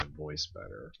voice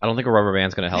better. I don't think a rubber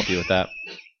band's going to help you with that.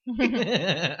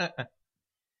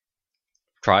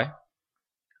 Try?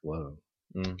 Low.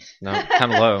 No,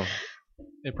 kind of low.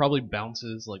 It probably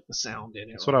bounces like the sound in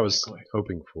it. That's what I was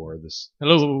hoping for. This.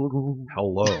 Hello.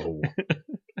 Hello.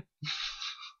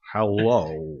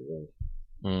 Hello.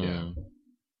 Yeah.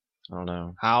 I don't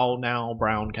know. How now,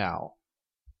 brown cow?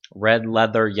 Red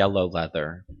leather, yellow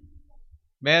leather.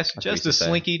 May I That's suggest what a you say.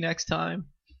 Slinky next time?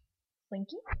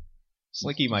 Slinky?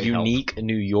 Slinky might help. Unique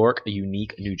New York, a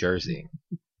unique New Jersey.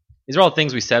 These are all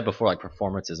things we said before, like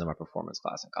performances in my performance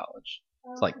class in college.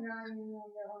 It's like,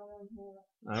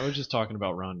 I was just talking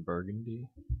about Ron Burgundy.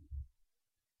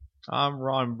 I'm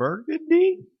Ron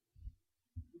Burgundy.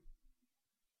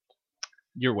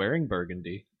 You're wearing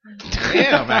burgundy. I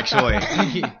am, actually.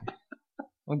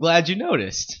 I'm glad you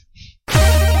noticed.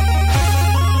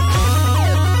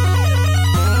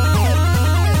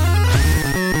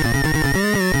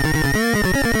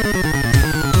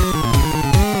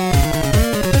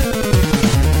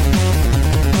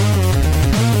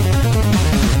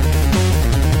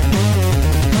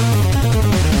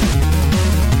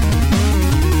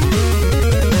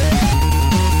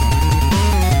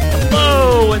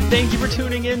 hello, and thank you for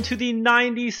tuning in to the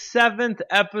 97th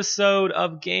episode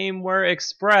of Gameware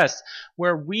Express,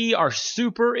 where we are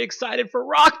super excited for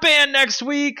Rock Band next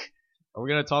week. Are we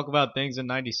going to talk about things in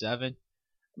 97?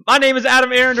 My name is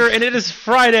Adam Arender, and it is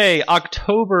Friday,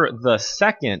 October the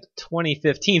 2nd,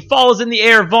 2015. Fall is in the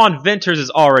air. Vaughn Venters is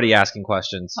already asking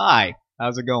questions. Hi.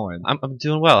 How's it going? I'm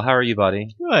doing well. How are you,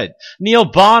 buddy? Good. Neil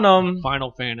Bonham,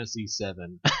 Final Fantasy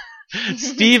VII.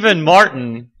 Stephen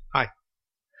Martin. Hi.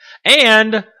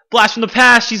 And Blast from the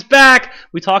Past, she's back.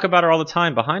 We talk about her all the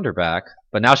time behind her back,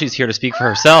 but now she's here to speak for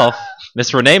herself.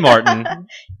 Miss Renee Martin.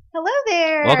 Hello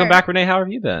there. Welcome back, Renee. How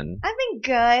have you been? I've been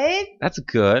good. That's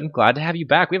good. I'm glad to have you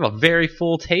back. We have a very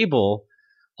full table.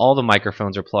 All the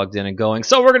microphones are plugged in and going.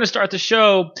 So we're going to start the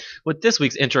show with this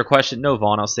week's intro question. No,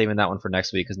 Vaughn, I was saving that one for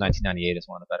next week because 1998 is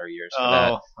one of the better years for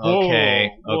that.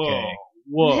 Okay. Whoa, Okay.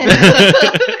 Whoa.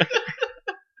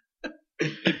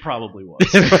 It probably was.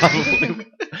 Probably.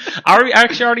 I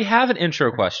actually already have an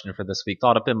intro question for this week,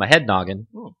 thought up in my head noggin.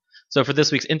 Oh. So for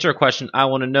this week's intro question, I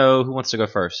want to know who wants to go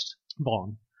first.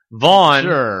 Vaughn. Vaughn,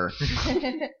 Sure.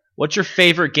 what's your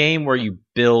favorite game where you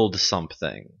build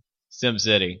something?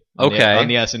 SimCity. Okay. On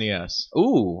the SNES.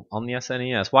 Ooh, on the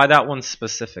SNES. Why that one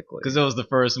specifically? Because it was the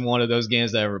first one of those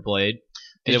games that I ever played.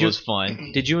 And it was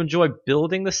fun. Did you enjoy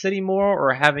building the city more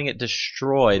or having it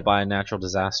destroyed by a natural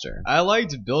disaster? I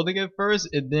liked building it first,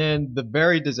 and then the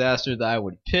very disaster that I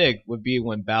would pick would be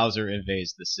when Bowser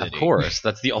invades the city. Of course.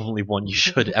 That's the only one you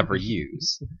should ever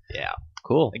use. Yeah.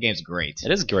 Cool. The game's great.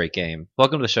 It is a great game.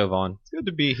 Welcome to the show, Vaughn. It's good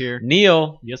to be here.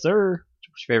 Neil, Yes, sir.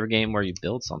 what's your favorite game where you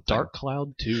build something? Dark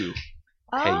Cloud 2.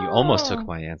 Hey, you almost took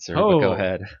my answer, but Oh. go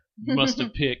ahead. You must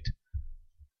have picked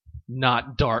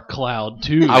not Dark Cloud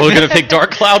 2. I was going to pick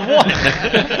Dark Cloud 1.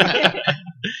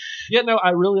 Yeah, no, I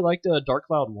really liked Dark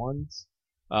Cloud 1's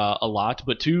a lot,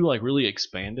 but 2 like really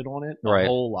expanded on it a Right.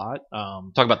 whole lot.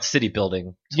 Talk about city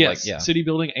building. So, Yes, like, yeah. city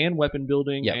building and weapon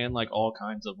building Yep. and like all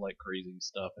kinds of like crazy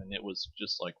stuff, and it was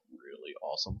just like really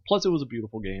awesome. Plus, it was a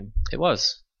beautiful game. It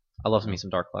was. I love me some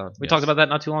Dark Cloud. We Yes. talked about that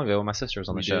not too long ago when my sister was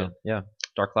on the We show. did. Yeah.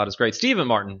 Dark Cloud is great. Stephen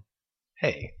Martin,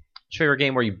 Hey, what's your favorite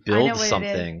game where you know build what it is.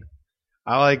 something?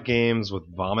 I like games with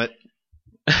vomit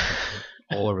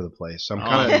all over the place. So I'm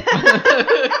kind of.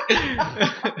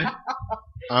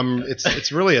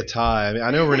 It's really a tie. I mean,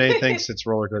 I know Renee thinks it's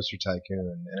Roller Coaster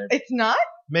Tycoon, and It's not?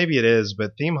 maybe it is,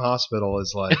 but Theme Hospital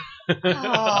is like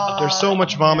Oh, there's so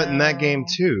much vomit in that no. game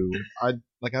too. I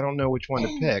don't know which one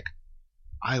to pick.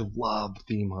 I love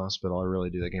Theme Hospital. I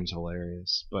really do. That game's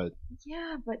hilarious. But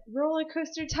Yeah, but Roller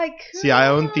Coaster Tycoon. see, I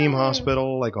own Theme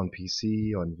Hospital like on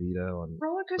PC, on Vita, on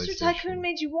Roller Coaster PlayStation. Tycoon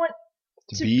made you want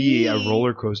to to be a be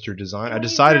roller coaster designer. I when you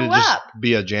decided to grow just up.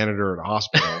 be a janitor at a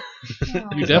hospital.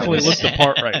 You definitely look the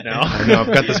part right now. I know,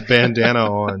 I've got this bandana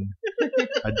on.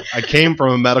 I came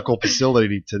from a medical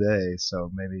facility today,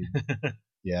 so maybe.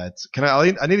 Yeah,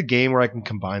 I need a game where I can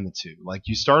combine the two. Like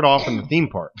you start off in the theme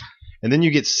park, and then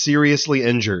you get seriously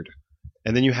injured,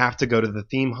 and then you have to go to the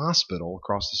theme hospital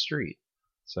across the street.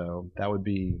 So that would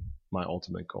be my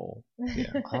ultimate goal.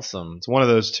 Yeah, Awesome. it's one of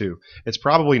those two. It's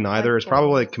probably neither. It's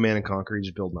probably like Command and Conquer. You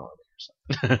just build an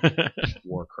army or something.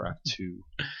 Warcraft 2.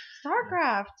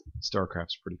 StarCraft.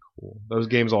 StarCraft's pretty cool. Those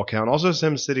games all count. Also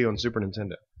SimCity on Super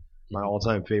Nintendo. My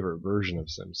all-time favorite version of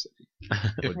SimCity.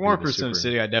 If would it weren't be for the Super-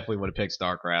 SimCity, I definitely would have picked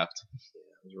StarCraft.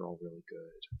 Those are all really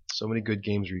good. So many good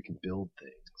games where you can build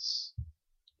things.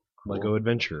 Lego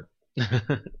Adventure. I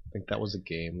think that was a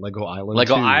game. Lego Island.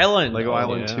 Lego 2. Island. Lego Oh,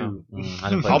 Island yeah. 2. I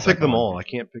didn't play I'll the pick second them one. all. I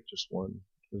can't pick just one.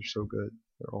 They're so good.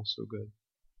 They're all so good.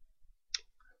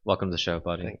 Welcome to the show,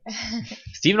 buddy.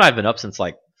 Steve and I have been up since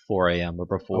like 4 a.m. or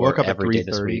before. I woke up at every day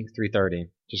this 3:30. week. 3:30,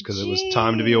 Just because it was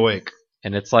time to be awake.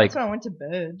 and it's like That's when I went to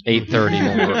bed. 8:30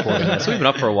 when we're recording this. So we've been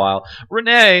up for a while.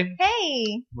 Renee,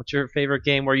 Hey, what's your favorite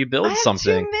game where you build I have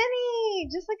something? too many.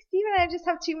 Just like Steven, I just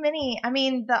have too many. I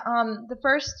mean, the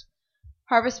first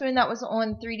Harvest Moon that was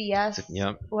on 3DS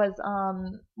Yep. was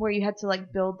where you had to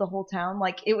like build the whole town.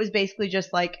 Like it was basically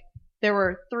just like there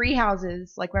were 3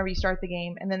 houses like whenever you start the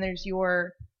game, and then there's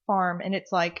your farm, and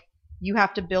it's like you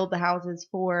have to build the houses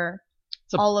for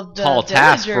It's a all of the Tall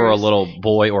task for a villagers. little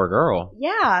boy or girl.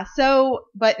 Yeah, so,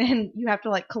 and you have to,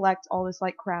 like, collect all this,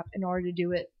 like, crap in order to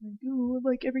do it. Like, ooh,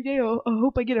 like, every day, I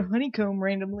hope I get a honeycomb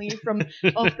randomly from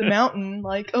off the mountain.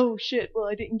 Like, oh, shit, well,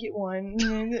 I didn't get one.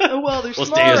 Oh, well, there's Well,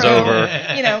 tomorrow. day is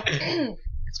over. You know.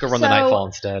 Let's go run the So- Nightfall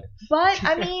instead. But,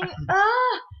 I mean,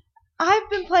 I've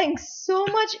been playing so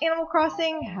much Animal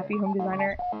Crossing. Happy Home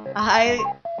Designer. I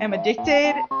am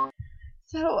addicted.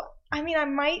 So, I mean, I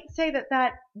might say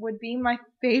that would be my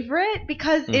favorite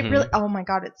because it Mhm. really, oh my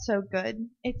god, it's so good.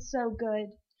 It's so good.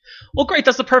 Well, great.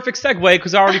 That's the perfect segue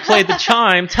because I already played the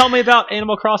chime. Tell me about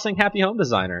Animal Crossing Happy Home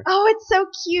Designer. Oh, it's so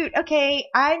cute. Okay,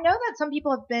 I know that some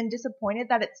people have been disappointed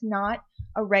that it's not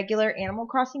a regular Animal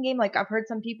Crossing game. Like, I've heard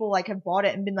some people, like, have bought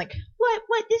it and been like,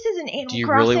 what, this isn't Animal Do you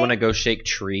Crossing. really want to go shake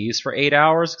trees for 8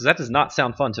 hours? Because that does not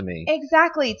sound fun to me.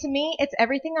 Exactly. To me, it's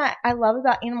everything I love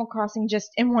about Animal Crossing just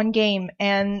in one game.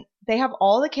 And they have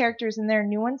all the characters in there,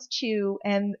 new ones too,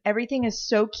 and everything is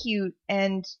so cute.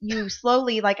 And you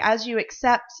slowly, like, as you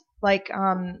accept, like,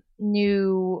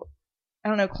 new, I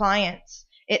don't know, clients,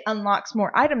 it unlocks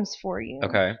more items for you.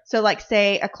 Okay. So, like,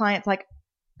 say a client's like,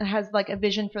 has like a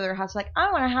vision for their house, like,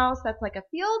 I want a house that's like a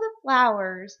field of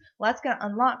flowers. Well, that's gonna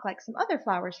unlock like some other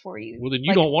flowers for you. Well, then you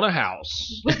Like- don't want a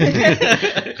house.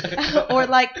 or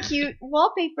like cute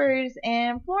wallpapers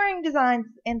and flooring designs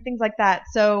and things like that.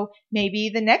 So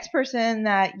maybe the next person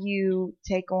that you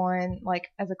take on, like,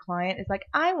 as a client is like,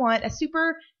 I want a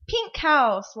super pink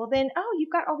house. Well, then, oh,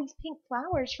 you've got all these pink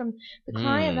flowers from the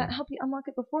client that helped you unlock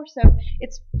it before. So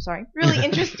it's, really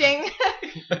interesting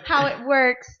how it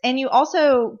works. And you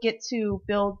also get to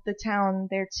build the town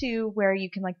there too, where you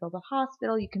can like build a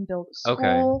hospital, you can build a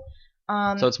school.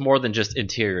 Okay. So it's more than just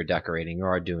interior decorating. You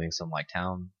are doing some like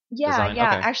town. Yeah, design?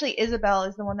 yeah. Okay. Actually, Isabel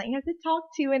is the one that you have to talk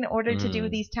to in order to do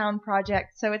these town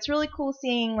projects. So it's really cool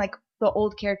seeing like the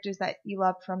old characters that you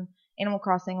loved from Animal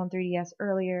Crossing on 3DS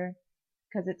earlier,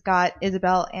 because it's got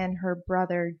Isabel and her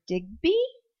brother Digby,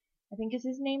 I think is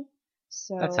his name.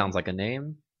 So That sounds like a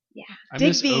name. yeah, I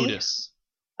miss Digby. Otis,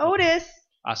 Otis.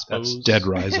 I suppose. That's Dead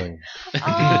Rising.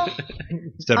 Um,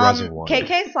 It's Dead Rising 1.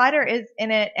 KK Slider is in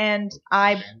it, and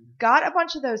I got a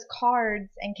bunch of those cards,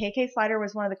 and KK Slider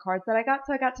was one of the cards that I got,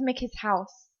 so I got to make his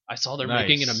house. I saw they're Nice.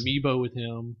 making an amiibo with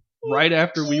him He's right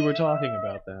after we were cute. talking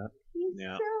about that. He's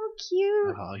Yeah. so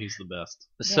cute. Oh, he's the best.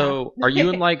 So are you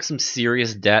in like some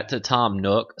serious debt to Tom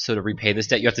Nook? So to repay this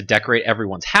debt, you have to decorate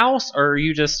everyone's house, or are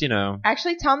you just,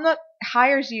 Actually, Tom Nook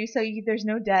hires you, so there's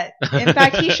no debt. In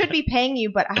fact, he should be paying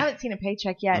you, but I haven't seen a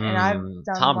paycheck yet, and I've done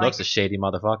Tom like, Nook's a shady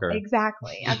motherfucker.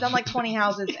 exactly. I've done like 20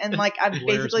 houses, and like I've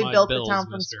Where's basically my built bills, the town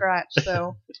from mister? scratch.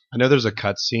 So I know there's a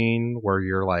cutscene where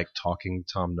you're like talking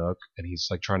to Tom Nook, and he's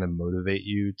like trying to motivate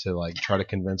you to like try to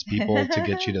convince people to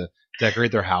get you to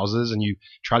decorate their houses, and you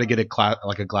try to get a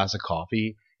glass of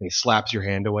coffee, and he slaps your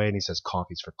hand away, and he says,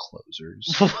 "Coffee's for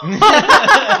closers."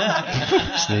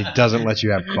 So he doesn't let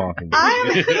you have coffee.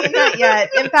 I haven't seen that yet.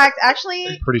 In fact, actually,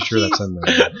 I'm pretty sure that's in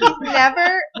there. he's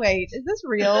never. Wait, is this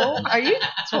real? Are you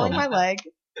pulling my leg?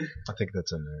 I think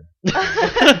that's in there.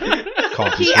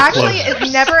 Coffee's He for actually closers.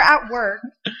 is never at work.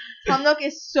 Tom Nook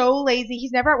is so lazy.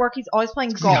 He's never at work. He's always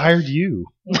playing He golf. hired you.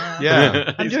 Yeah.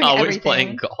 Yeah. I'm He's doing always everything.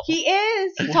 playing golf. He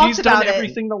is. He Well, talks he's about done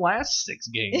everything the last 6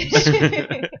 games.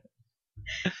 it.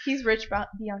 He's rich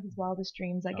beyond his wildest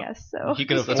dreams, I guess. So. He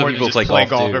can That's afford what to people just play play golf,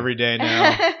 golf too. every day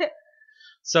now.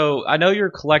 So I know you're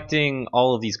collecting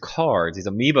all of these cards. These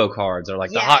amiibo cards are like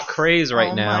the Yes. hot craze right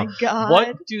oh now. my god.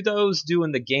 What do those do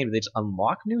in the game? Do they just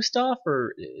unlock new stuff,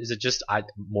 or is it just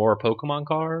more Pokemon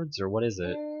cards, or what is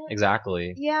it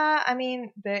exactly? Yeah, I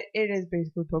mean, it is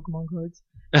basically Pokemon cards.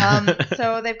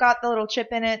 So they've got the little chip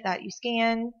in it that you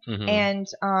scan, Mhm. and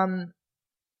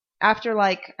after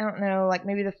like I don't know, like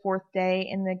maybe the 4th day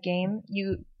in the game,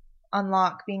 you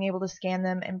unlock being able to scan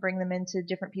them and bring them into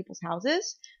different people's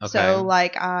houses. Okay. So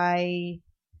like I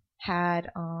had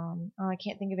I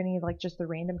can't think of any of like just the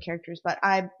random characters, but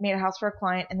I made a house for a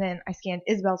client, and then I scanned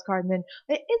Isabel's card, and then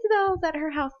Isabel's at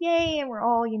her house, yay, and we're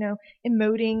all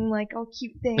emoting like all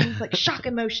cute things like shock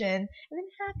emotion and then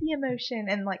happy emotion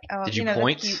and like Did you that's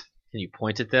point? cute. Can you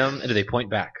point at them, and do they point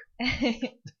back?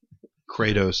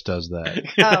 Kratos does that.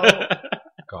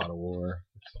 Oh, God of War.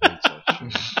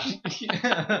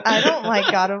 I don't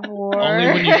like God of War. Only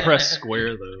when you press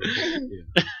square,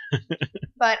 though.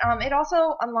 But it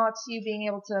also unlocks you being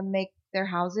able to make their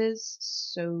houses.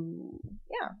 So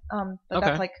yeah, but Okay.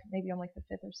 that's like maybe on like the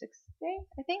 5th or 6th day,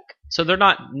 I think. So they're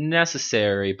not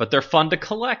necessary, but they're fun to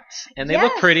collect, and they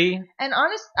look Yes. pretty. And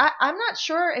I'm not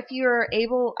sure if you're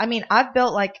able. I mean, I've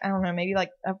built like I don't know, maybe like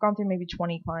I've gone through maybe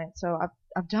 20 clients, so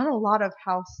I've done a lot of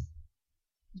house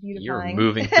beautifying. You're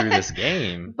moving through this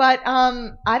game. But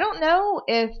I don't know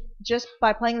if just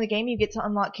by playing the game you get to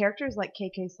unlock characters like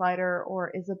KK Slider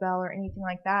or Isabel or anything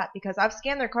like that, because I've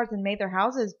scanned their cards and made their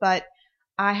houses, but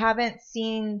I haven't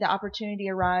seen the opportunity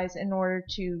arise in order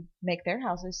to make their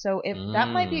houses. So if that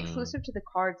might be exclusive to the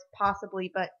cards, possibly,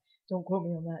 but don't quote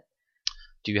me on that.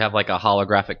 Do you have like a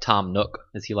holographic Tom Nook?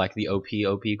 Is he like the OP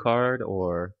card,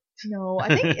 or No,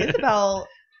 I think Isabel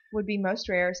would be most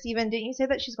rare. Steven, didn't you say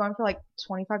that she's going for like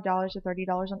 $25 to $30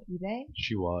 on eBay?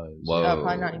 She was. Whoa. Oh,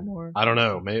 probably not anymore. I don't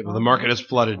know. Maybe the market is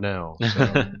flooded now.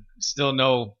 So. Still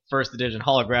no first edition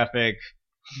holographic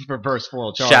reverse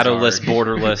foil Charizard. shadowless,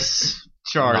 borderless?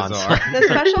 Charizard. The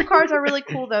special cards are really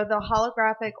cool though. The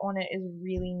holographic on it is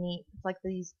really neat. It's like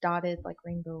these dotted like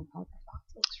rainbow holographic.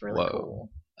 It looks really Whoa.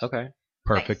 Okay.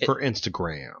 Perfect for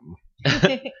Instagram.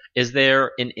 cool. Is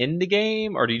there an end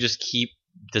game, or do you just keep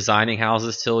designing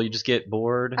houses till you just get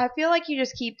bored? I feel like you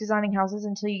just keep designing houses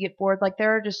until you get bored. Like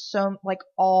there are just so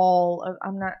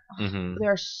Mhm.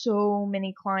 there are so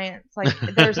many clients. Like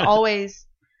there's always,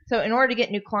 so in order to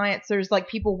get new clients, there's like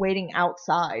people waiting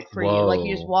outside for you. Like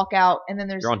you just Whoa. walk out and then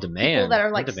there's You're on demand. people that are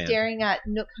On like demand. staring at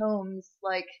Nook Homes,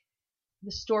 like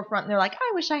the storefront, and they're like,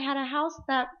 I wish I had a house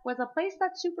that was a place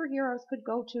that superheroes could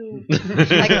go to.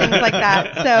 Like things like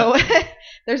that. So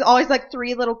there's always like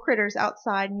 3 little critters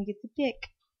outside and you get to pick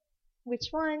which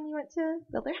one you want to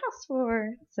build their house for.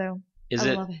 So Is I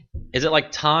it love it. is it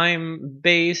like time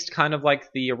based, kind of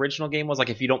like the original game was? Like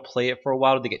if you don't play it for a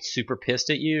while, do they get super pissed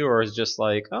at you, or is it just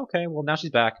like, okay, well now she's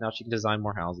back, now she can design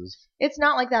more houses? It's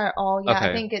not like that at all. Yeah,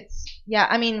 Okay. I think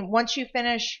I mean, once you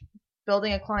finish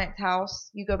building a client's house,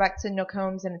 you go back to Nook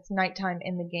Homes and it's nighttime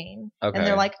in the game. Okay. And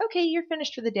they're like, okay, you're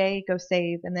finished for the day, go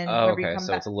save. And then Oh, whenever you okay, come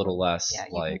so back, it's a little less yeah,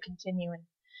 you like can continue. And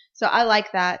so I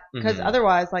like that because Mhm.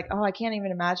 otherwise, like, oh, I can't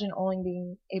even imagine only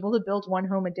being able to build 1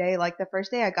 home a day. Like the first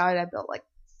day I got it, I built like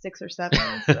 6 or 7.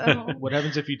 So. What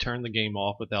happens if you turn the game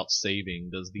off without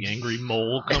saving? Does the angry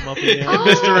mole come up again? Oh,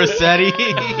 Mr. Rossetti.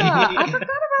 yeah, I forgot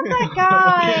about that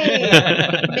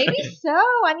guy. Maybe so.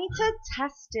 I need to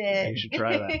test it. You should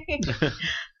try that.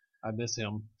 I miss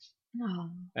him Oh.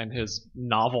 and his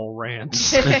novel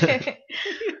rants.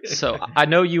 So I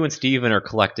know you and Steven are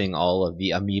collecting all of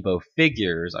the amiibo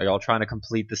figures. Are y'all trying to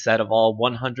complete the set of all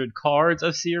 100 cards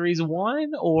of Series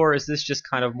 1? Or is this just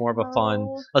kind of more of a fun,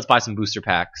 Oh. let's buy some booster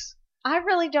packs? I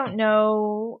really don't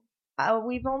know.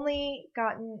 We've only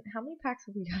gotten, how many packs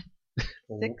have we got?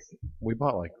 6? We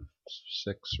bought like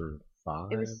 6 or 5.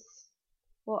 It was,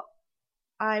 well,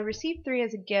 I received 3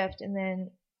 as a gift and then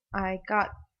I got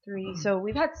 3. So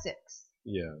we've had 6.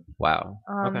 Yeah. Wow.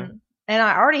 Okay. And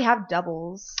I already have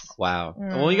doubles. Wow.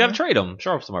 Mm. Well, you gotta trade them.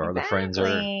 Sure, some of our other friends are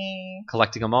Exactly.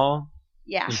 collecting them all.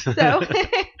 Yeah. So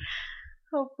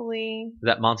hopefully. Is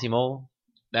that Monty Mole?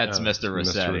 That's Mr.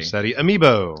 Rossetti. Mr. Rossetti.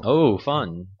 Amiibo. Oh,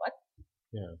 fun.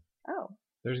 Oh.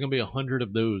 There's gonna be 100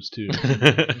 of those too.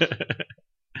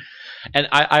 And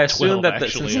I assume 12 that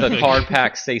actually, since I the think. card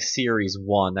packs say Series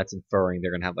 1, that's inferring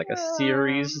they're going to have like a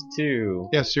Series 2.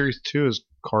 Yeah, Series 2 is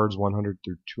cards 100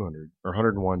 through 200. Or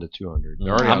 101 to 200.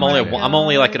 They're already I'm on only that. I'm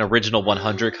only like an original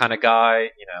 100 kind of guy.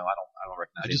 You know, I don't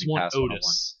recognize I just anything want past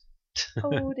Otis.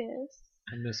 Otis.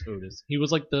 I miss Otis. He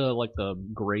was like the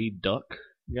gray duck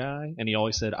guy, and he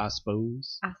always said, "I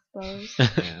suppose." I suppose.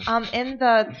 101. Yeah. In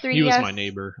the 3DS He was my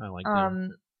neighbor. I like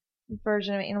him.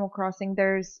 version of Animal Crossing,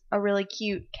 there's a really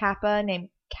cute Kappa named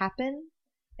Cap'n,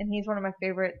 and he's one of my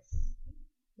favorites.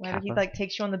 Whenever he Kappa? like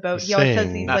takes you on the boat, he always says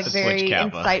Sing. these Not like to very switch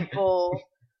Kappa. insightful,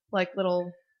 like little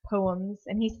poems,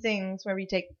 and he sings whenever he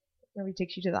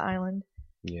takes you to the island.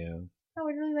 Yeah. I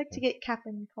would really like to get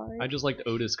Cap'n cards. I just liked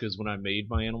Otis because when I made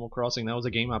my Animal Crossing, that was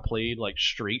a game I played like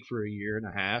straight for a year and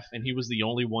a half, and he was the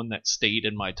only one that stayed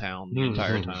in my town the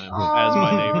entire time as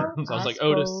my neighbor. So I was like,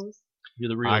 Otis, suppose. you're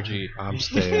the real G. I'm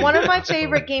staying. One of my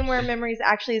favorite GameWare memories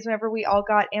actually is whenever we all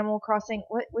got Animal Crossing.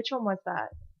 Which one was that?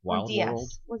 Wild DS. World.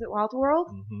 Was it Wild World?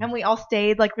 Mhm. And we all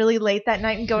stayed like really late that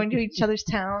night and going to each other's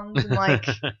towns and like,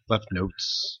 Left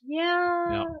notes.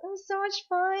 yeah, Yeah. it was so much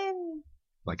fun.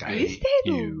 Like, I We hate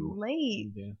stayed you.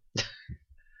 late. Yeah.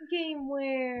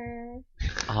 GameWare.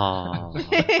 Aw.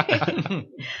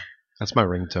 That's my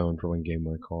ringtone for when Game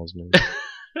Boy calls me.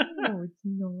 No, it's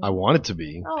not. I want it to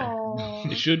be. Oh.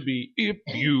 It should be if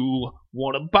you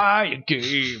want to buy a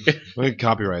game. Let me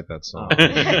copyright that song.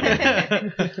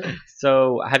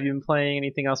 So, have you been playing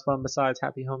anything else fun besides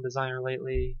Happy Home Designer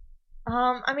lately?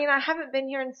 I mean, I haven't been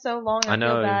here in so long. I I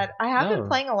know. feel bad. I have No. been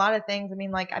playing a lot of things. I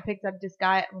mean, like I picked up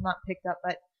Disgaea. Well, not picked up,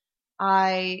 but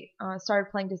I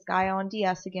started playing Disgaea on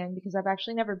DS again because I've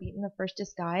actually never beaten the first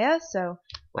Disgaea. So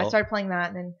I Well, started playing that,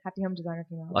 and then Happy Home Designer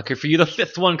came out. lucky for you, the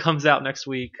 5th one comes out next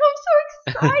week.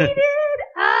 I'm so excited!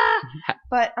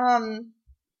 But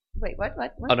wait, what?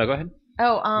 Oh no, go ahead.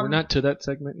 Oh, We're not to that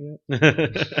segment yet.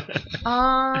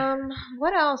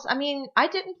 what else? I mean, I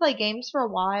didn't play games for a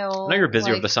while. I know you're busy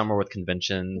over like- the summer with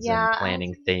conventions Yeah, and I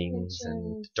planning had things and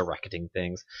conventions. directing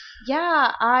things.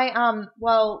 Yeah, I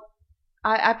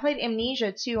played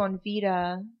Amnesia too on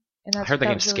Vita, and I heard that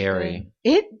game's was scary.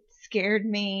 good. It scared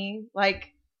me.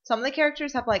 Like some of the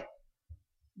characters have like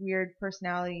weird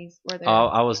personalities where they're.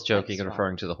 I was joking and strong.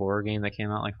 referring to the horror game that came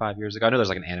out like 5 years ago. I know there's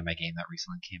like an anime game that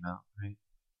recently came out, right?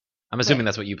 I'm assuming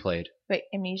that's what you played. Wait,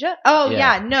 Amnesia? Oh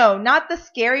Yeah. yeah, no, not the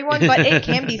scary one, but it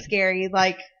can be scary.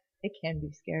 Like it can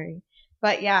be scary.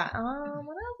 But yeah, what else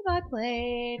have I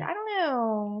played? I don't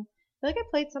know. I feel like I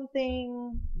played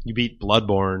something. You beat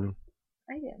Bloodborne.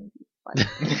 I didn't. But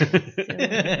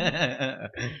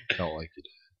Felt like you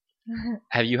did.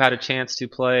 Have you had a chance to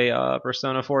play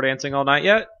Persona 4 Dancing All Night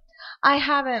yet? I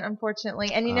haven't,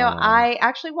 unfortunately. And you know, Oh. I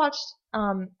actually watched.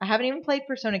 I haven't even played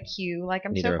Persona Q. Like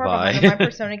I'm Neither so far have I. behind on my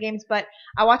Persona games, but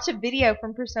I watched a video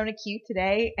from Persona Q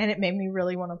today, and it made me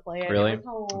really want to play it. Really? It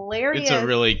was hilarious. It's a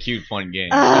really cute, fun game.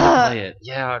 Play it.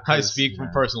 Yeah. I 'cause- speak from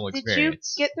personal Did you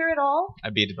experience. get through it all?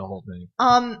 I beat it the whole thing.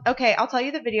 Okay, I'll tell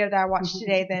you the video that I watched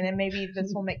today then, and maybe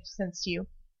this will make sense to you.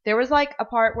 There was like a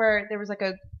part where there was like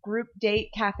a group date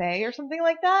cafe or something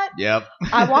like that. Yep.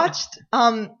 I watched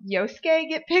Yosuke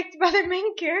get picked by the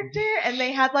main character, and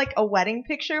they had like a wedding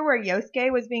picture where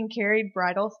Yosuke was being carried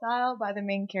bridal style by the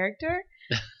main character.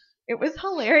 It was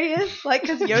hilarious, like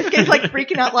because Yosuke's like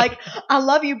freaking out, like I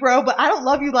love you, bro, but I don't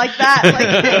love you like that. Like,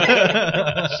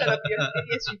 shut up, Yosuke.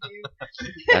 Yes, you do.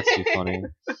 That's too funny.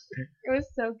 It was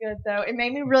so good though. It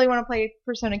made me really want to play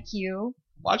Persona Q.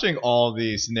 Watching all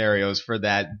the scenarios for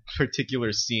that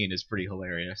particular scene is pretty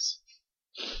hilarious.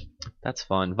 That's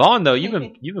fun. Vaughn, though, you've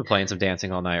been playing some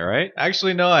Dancing All Night, right?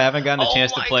 Actually, no, I haven't gotten a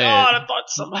chance to play it. I thought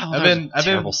somehow I've that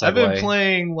been was a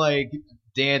playing like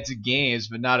dance games,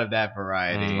 but not of that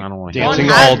variety. I don't want to Dancing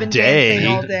One has all been day.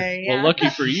 dancing all day. Yeah. Well, lucky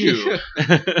for you.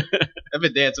 I've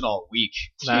been dancing all week.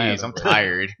 Nice. Jeez, I'm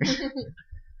tired.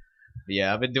 But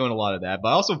yeah, I've been doing a lot of that. But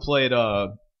I also played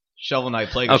Shovel Knight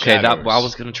Plague of Okay, Shadows. I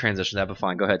was going to transition that, but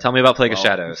fine. Go ahead. Tell me about Plague of Well,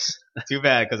 Shadows. Too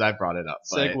bad because I brought it up.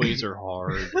 but- Segues are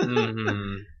hard.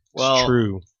 Mm-hmm. Well, It's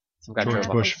true. Some guy George drove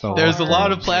up. Bush fell there's a off.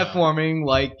 lot of platforming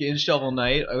like in Shovel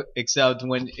Knight, except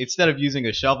when instead of using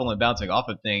a shovel and bouncing off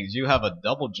of things, you have a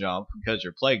double jump because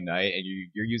you're Plague Knight and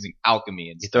you're using alchemy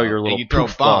and You stuff. throw your and little you throw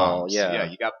poof ball, bombs. yeah.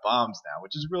 You got bombs now,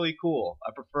 which is really cool. I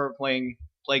prefer playing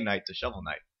Plague Knight to Shovel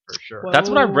Knight for sure. Well, That's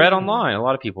what I read online. A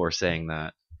lot of people were saying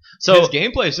that. So So his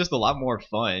gameplay is just a lot more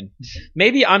fun.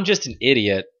 maybe I'm just an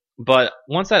idiot, but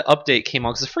once that update came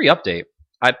on, because it's a free update,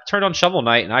 I turned on Shovel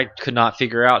Knight and I could not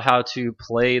figure out how to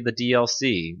play the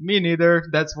DLC. Me neither.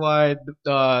 That's why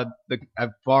I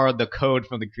borrowed the code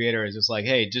from the creator. It's just like,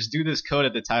 hey, just do this code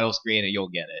at the title screen and you'll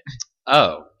get it.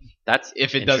 Oh, that's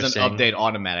If it doesn't interesting. update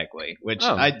automatically, which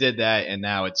Oh. I did that, and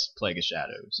now it's Plague of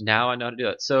Shadows. Now I know how to do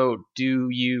it. So do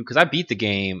you? Because I beat the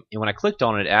game, and when I clicked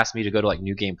on it, it asked me to go to like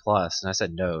New Game Plus, and I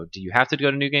said no. Do you have to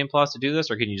go to New Game Plus to do this,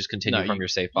 or can you just continue No, from your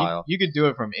save file? You could do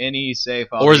it from any save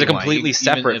file. Or is you it want, completely even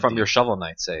separate if from your Shovel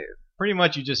Knight save? Pretty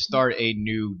much, you just start a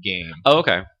new game. Oh,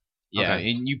 okay. Yeah,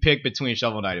 okay. and you pick between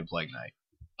Shovel Knight and Plague Knight.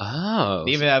 Oh.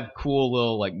 They even have cool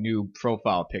little like new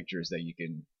profile pictures that you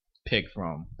can pick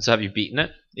from. So have you beaten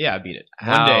it? Yeah, I beat it.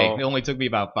 How- One day. It only took me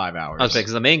about 5 hours. Okay,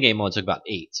 because the main game only took about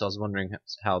 8, so I was wondering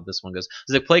how this one goes.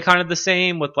 Does it play kind of the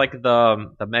same with like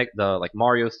the like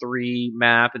Mario 3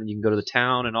 map, and you can go to the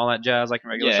town and all that jazz like in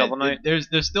regular Shovel Knight? There's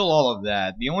still all of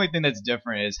that. The only thing that's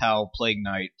different is how Plague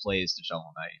Knight plays to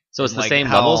Shovel Knight. So it's the Like, same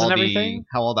how levels and all the- everything,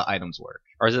 how all the items work.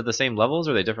 or is it the same levels,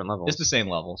 or are they different levels? It's the same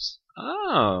levels.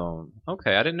 Oh,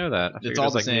 okay. I didn't know that. I figured all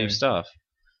it was the like new same. stuff.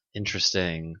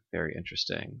 Interesting, very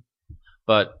interesting.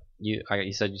 But you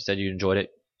said you enjoyed it.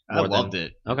 I more loved than-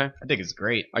 it. Okay. I think it's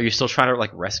great. Are you still trying to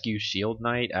like rescue Shield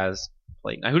Knight as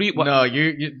Plague Knight? Who do you? What? No,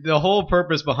 you the whole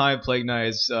purpose behind Plague Knight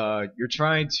is you're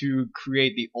trying to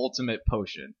create the ultimate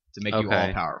potion to make you Okay.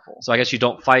 all powerful. So I guess you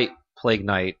don't fight Plague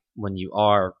Knight when you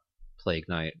are Plague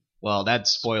Knight. Well,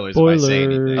 that's spoilers if I say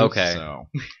anything. Okay. So.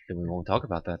 Then we won't talk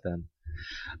about that then.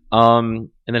 And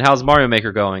then how's Mario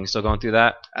Maker going? Still going through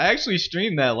that? I actually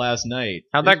streamed that last night.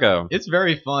 How'd that go? It's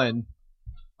very fun.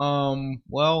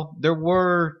 Well, there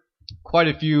were quite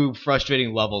a few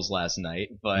frustrating levels last night,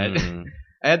 but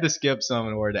I had to skip some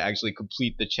in order to actually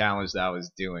complete the challenge that I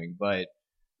was doing. But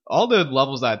all the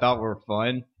levels that I thought were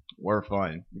fun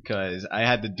because I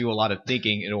had to do a lot of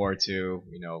thinking in order to,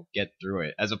 get through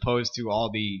it, as opposed to all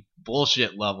the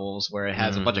bullshit levels where it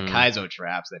has a bunch of Kaizo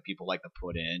traps that people like to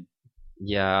put in.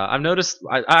 Yeah, I've noticed.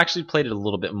 I actually played it a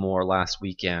little bit more last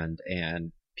weekend,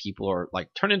 and people are like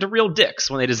turn into real dicks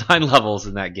when they design levels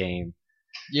in that game.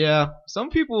 Yeah, some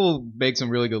people make some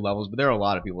really good levels, but there are a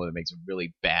lot of people that make some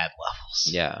really bad levels.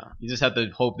 Yeah. You just have to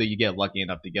hope that you get lucky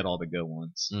enough to get all the good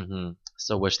ones. Mm-hmm.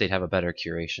 Still wish they'd have a better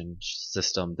curation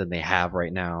system than they have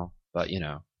right now, but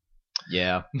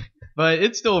Yeah, but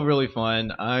it's still really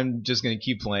fun. I'm just going to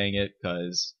keep playing it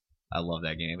because I love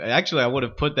that game. Actually, I would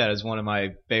have put that as one of my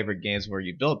favorite games where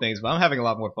you build things, but I'm having a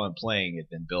lot more fun playing it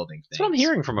than building things. That's what I'm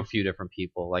hearing from a few different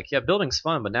people. Like, yeah, building's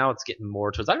fun, but now it's getting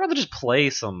more towards I'd rather just play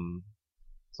some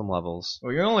levels.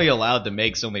 Well, you're only allowed to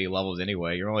make so many levels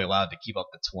anyway. You're only allowed to keep up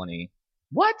to 20.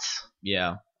 What?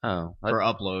 Yeah. Oh. For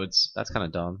uploads. That's kind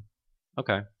of dumb.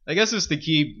 Okay. I guess it's to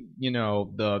keep,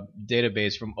 the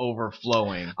database from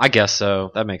overflowing. I guess so.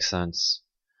 That makes sense.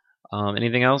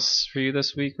 Anything else for you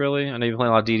this week, really? I know you've been playing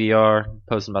a lot of DDR,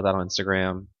 posting about that on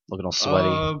Instagram, looking all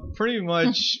sweaty. Pretty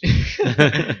much.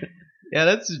 Yeah,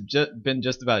 that's been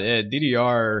just about it.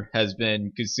 DDR has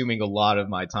been consuming a lot of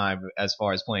my time as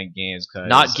far as playing games. Cause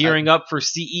Not gearing up for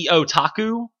CEO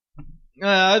Taku?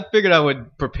 I figured I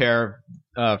would prepare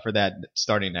for that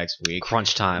starting next week.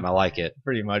 Crunch time, I like it.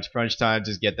 Pretty much crunch time,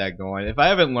 just get that going. If I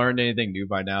haven't learned anything new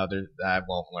by now, I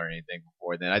won't learn anything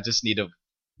before then. I just need to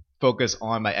focus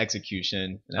on my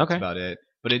execution, and that's about it.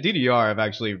 But at DDR, I've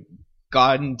actually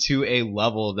gotten to a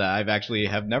level that I've actually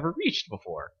have never reached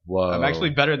before. Whoa. I'm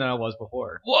actually better than I was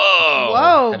before.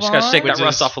 Whoa! I just gotta shake that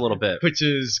rust off a little bit. Which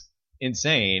is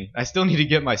insane. I still need to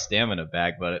get my stamina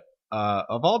back, but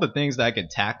of all the things that I can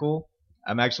tackle,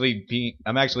 I'm actually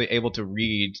able to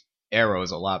read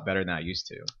arrows a lot better than I used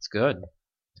to. It's good.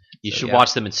 You should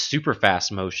watch them in super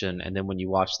fast motion, and then when you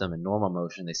watch them in normal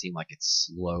motion, they seem like it's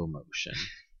slow motion.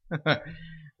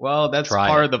 Well, that's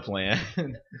part of the plan.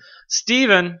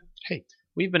 Steven, hey,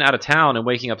 we've been out of town and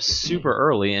waking up super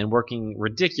early and working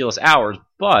ridiculous hours,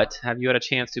 but have you had a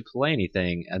chance to play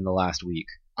anything in the last week?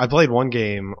 I played one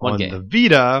game on the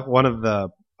Vita, one of the,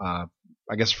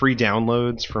 I guess, free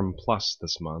downloads from Plus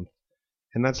this month,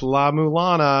 and that's La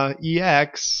Mulana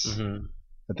EX. Mm-hmm.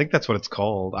 I think that's what it's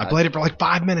called. I played it for like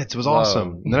 5 minutes. It was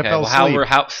awesome. And then I fell asleep.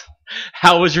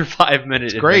 How was your 5 minute?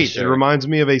 It's great. It reminds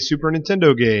me of a Super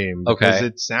Nintendo game because Okay.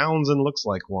 it sounds and looks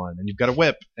like one. And you've got a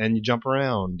whip, and you jump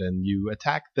around, and you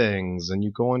attack things, and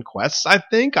you go on quests. I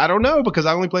think I don't know because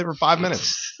I only played for 5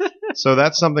 minutes. So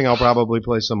that's something I'll probably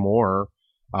play some more.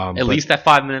 At least that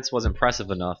 5 minutes was impressive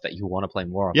enough that you want to play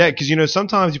more of Yeah, it. because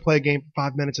sometimes you play a game for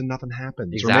 5 minutes and nothing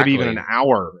happens, or Exactly. maybe even an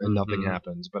hour and nothing Mhm.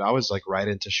 happens. But I was like right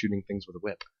into shooting things with a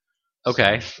whip.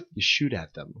 Okay. So you shoot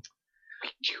at them.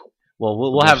 Well,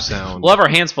 we'll have sound. we'll have our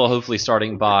hands full hopefully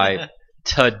starting by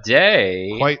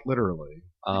today. Quite literally.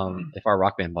 If our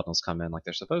Rock Band bundles come in like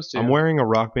they're supposed to. I'm wearing a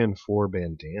Rock Band 4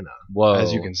 bandana. Whoa.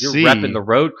 as you can You're see. repping the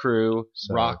road crew.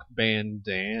 So Rock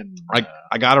bandana.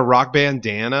 I got a Rock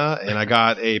bandana and I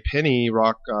got a Penny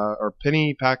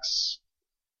Penny PAX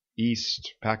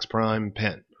East PAX Prime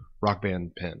pen. Rock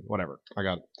Band pen, whatever. I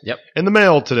got it. Yep. In the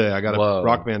mail today. I got Whoa. a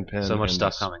Rock Band pen. So much and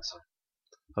stuff this- coming. So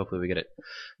hopefully we get it.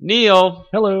 Neil.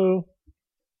 Hello.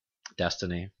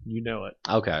 Destiny. You know it.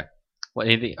 Okay. What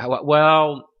anything?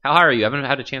 Well, how high are you? I haven't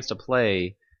had a chance to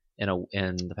play in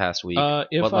the past week.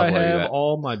 If What I level are you have at?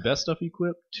 all my best stuff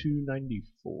equipped,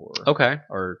 294. Okay.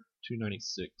 Or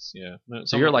 296, yeah. No,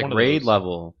 So you're like one of raid those.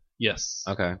 level. Yes.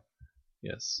 Okay.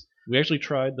 Yes. We actually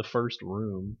tried the first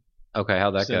room. Okay.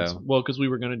 How'd that since- go? Well, because we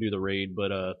were going to do the raid, but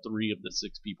 3 of the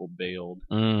 6 people bailed.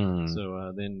 Mm.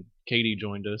 So then Katie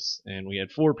joined us, and we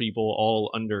had 4 people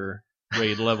all under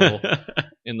raid level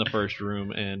in the first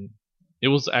room, and it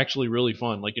was actually really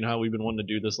fun. Like, you know how we've been wanting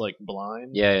to do this, like,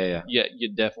 blind? Yeah. Yeah,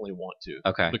 you definitely want to.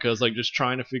 Okay. Because, like, just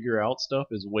trying to figure out stuff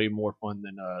is way more fun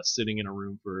than sitting in a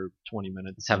room for 20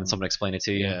 minutes. Just having and, someone explain it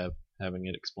to you. Yeah, having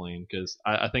it explained. Because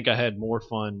I think I had more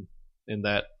fun in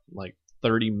that, like,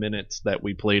 30 minutes that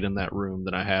we played in that room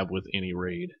than I have with any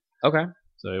raid. Okay.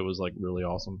 So it was, like, really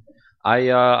awesome.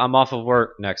 I'm off of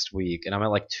work next week and I'm at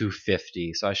like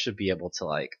 250, so I should be able to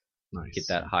like Nice. get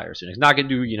that higher soon. It's not gonna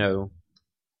do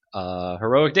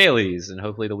heroic dailies and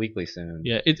hopefully the weekly soon.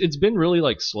 Yeah, it's been really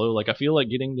like slow. Like I feel like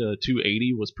getting to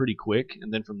 280 was pretty quick,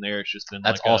 and then from there it's just been.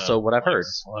 That's like also what I've heard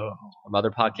slow from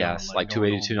other podcasts. Going, Like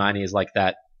going 280 to 290 is like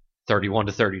that 31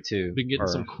 to 32. Been getting or-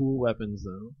 some cool weapons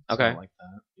though. So Okay. I like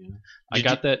that. Yeah. I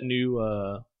got that new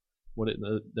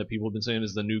that people have been saying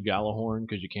is the new Galahorn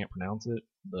because you can't pronounce it.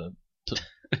 The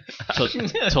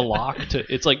Tlaloc.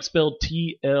 It's like spelled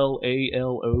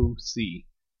TLALOC.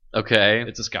 Okay.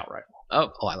 It's a scout rifle.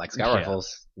 Oh, I like scout Yeah.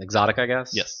 rifles. Exotic, I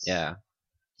guess. Yes. Yeah.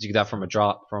 Did you get that from a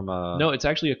drop from a? No, it's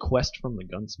actually a quest from the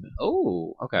gunsmith.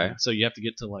 Oh, okay. So you have to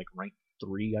get to like rank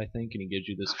 3, I think, and he gives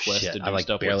you this quest shit, to do I, like,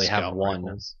 stuff barely with have scout one.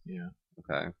 rifles. Yeah.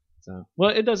 Okay. So well,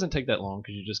 it doesn't take that long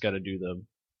because you just got to do the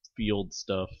field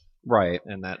stuff, Right.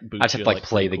 and that boosts I just have you, to like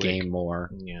play the pretty quick. game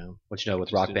more. Yeah. Which with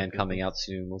Just Rock do Band that coming quickly. out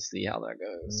soon, we'll see how that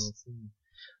goes.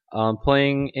 Well,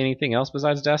 Playing anything else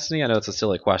besides Destiny? I know it's a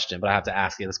silly question, but I have to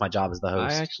ask you. That's my job as the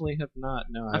host. I actually have not.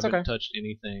 No, I That's haven't okay. touched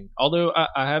anything. Although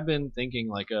I have been thinking,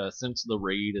 like, since the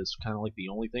raid is kind of like the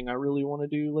only thing I really want to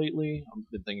do lately, I've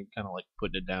been thinking kind of like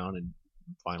putting it down and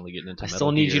finally getting into. I Metal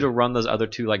still need Gear. you to run those other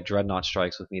 2 like Dreadnought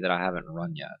strikes with me that I haven't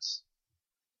run yet.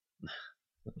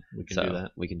 We can So do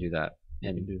that. we can do that. We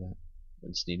And can do that. we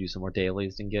just need to do some more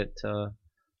dailies and get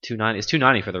 290. It's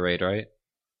 290 for the raid, right?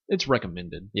 It's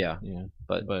recommended. Yeah. Yeah,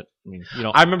 But but I mean, you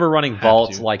know. I remember running have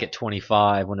vaults to. like at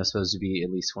 25 when it's supposed to be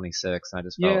at least 26, and I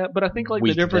just felt Yeah, but I think like the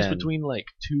weak difference then. between like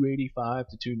 285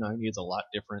 to 290 is a lot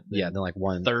different than yeah, then like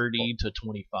 30 to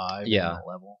 25 Yeah. in that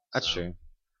level. That's So, true.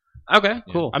 Okay,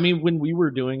 yeah. cool. I mean, when we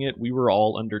were doing it, we were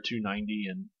all under 290,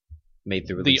 and Made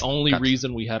through at the least- only gotcha.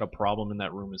 reason we had a problem in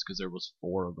that room is because there was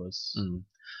 4 of us. Mm.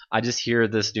 I just hear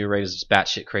this new raid is just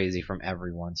batshit crazy from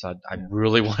everyone, so I Yeah.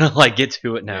 really want to like get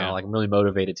to it now. Yeah. Like I'm really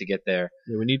motivated to get there.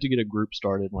 Yeah, we need to get a group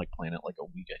started and like plan it like a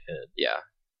week ahead. Yeah,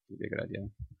 would be a good idea.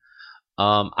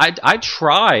 I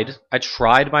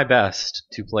tried my best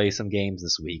to play some games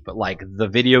this week, but like the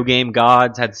video game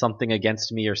gods had something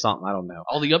against me or something. I don't know.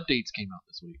 All the updates came out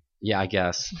this week. Yeah, I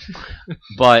guess.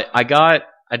 But I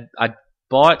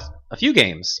bought a few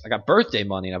games. I got birthday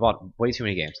money and I bought way too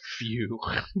many games. Phew.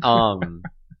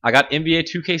 I got NBA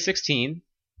 2K16,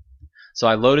 so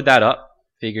I loaded that up.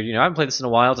 Figured, I haven't played this in a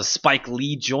while. It's a Spike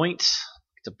Lee joint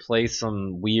to play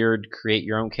some weird create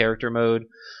your own character mode.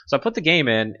 So I put the game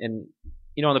in, and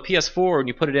on the PS4, when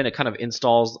you put it in, it kind of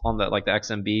installs on the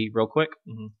XMB real quick.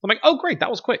 Mhm. I'm like, oh great, that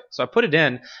was quick. So I put it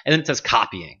in, and then it says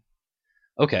copying.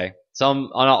 Okay, not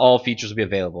all features will be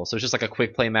available. So it's just like a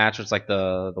quick play match. It's like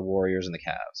the Warriors and the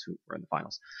Cavs who were in the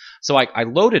finals. So I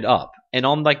loaded up, and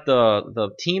on like the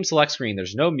team select screen,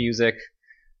 there's no music,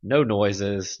 no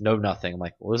noises, no nothing. I'm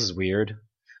like, well, this is weird.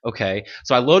 Okay,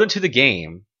 so I load into the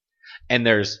game, and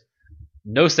there's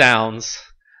no sounds,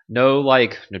 no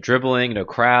dribbling, no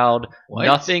crowd, What?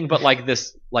 nothing but like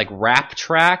this rap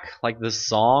track, like this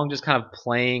song just kind of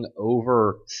playing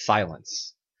over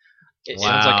silence.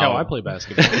 Sounds like how I play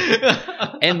basketball.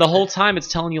 And the whole time it's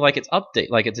telling you it's update,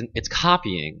 it's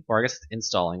copying, or I guess it's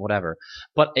installing, whatever.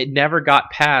 But it never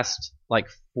got past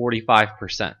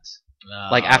 45%.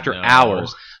 After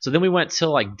hours. So then we went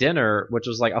till dinner, which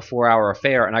was a 4-hour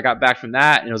affair, and I got back from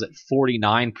that and it was at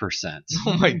 49%.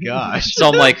 Oh my gosh. So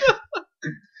I'm like,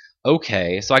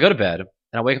 okay. So I go to bed and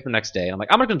I wake up the next day and I'm like,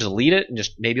 I'm not going to delete it and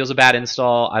just maybe it was a bad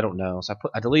install. I don't know. So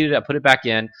I deleted it. I put it back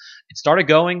in. It started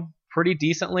going pretty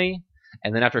decently,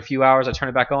 and then after a few hours I turned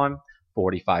it back on.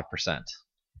 45%.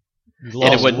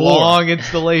 And it would- long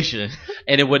installation.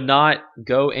 And it would not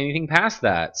go anything past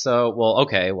that. So,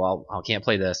 okay, I can't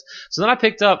play this. So then I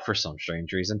picked up, for some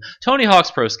strange reason, Tony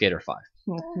Hawk's Pro Skater 5.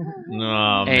 Oh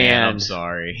man, I'm And-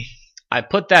 sorry. I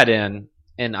put that in,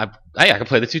 and I can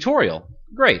play the tutorial.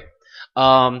 Great.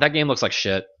 That game looks like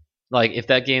shit. If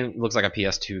that game looks like a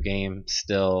PS2 game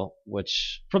still,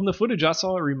 which From the footage I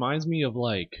saw, it reminds me of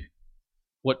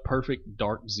what Perfect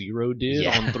Dark Zero did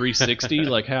Yeah. on 360.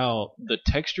 How the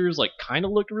textures kind of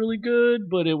looked really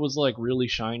good, but it was really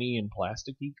shiny and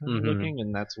plasticky kind of Mhm. looking,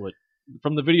 and that's what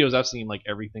from the videos I've seen,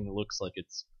 everything looks like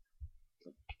it's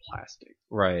plastic.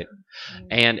 right,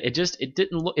 and it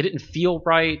didn't feel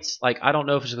right. I don't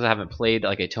know if it's because I haven't played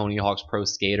a Tony Hawk's Pro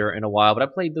Skater in a while, but I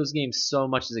played those games so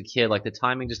much as a kid. The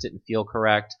timing just didn't feel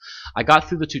correct. I got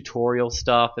through the tutorial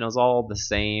stuff, and it was all the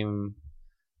same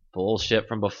bullshit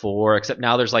from before, except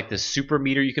now there's this super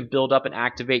meter you can build up and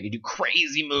activate. You do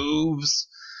crazy moves.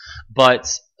 But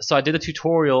so I did the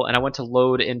tutorial and I went to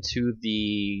load into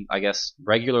the, I guess,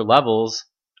 regular levels.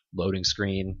 Loading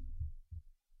screen,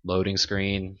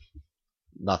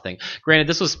 nothing. Granted,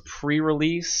 this was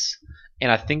pre-release, and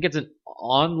I think it's an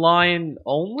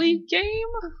online-only game,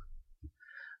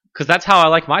 because that's how I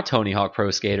like my Tony Hawk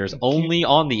Pro Skaters, only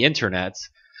on the internet.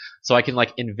 so I can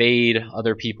like invade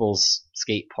other people's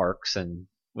skate parks and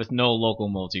With no local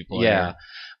multiplayer.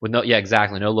 yeah,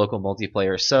 exactly, no local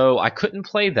multiplayer. So I couldn't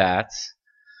play that.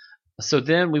 So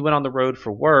then we went on the road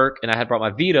for work, and I had brought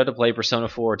my Vita to play Persona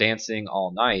 4 Dancing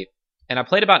all night, and I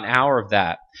played about an hour of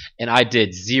that, and I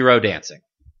did 0 dancing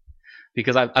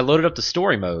because I loaded up the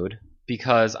story mode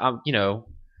because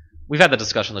we've had the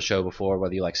discussion on the show before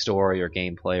whether you like story or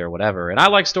gameplay or whatever, and I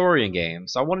like story in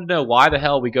games. So I wanted to know why the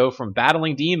hell we go from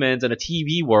battling demons in a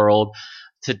TV world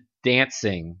to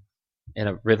dancing in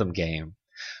a rhythm game.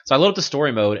 So I loaded up the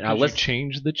story mode and I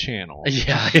changed the channel.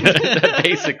 Yeah,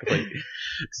 basically.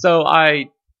 So I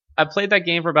played that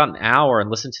game for about an hour and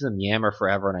listened to them yammer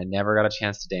forever, and I never got a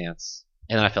chance to dance.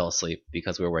 And then I fell asleep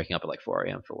because we were waking up at like 4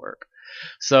 a.m. for work.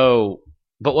 So,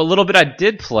 but what little bit I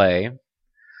did play,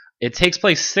 it takes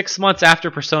place 6 months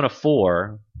after Persona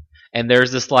 4, and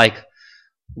there's this like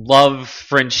love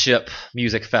friendship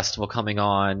music festival coming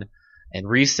on. And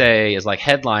Rise is like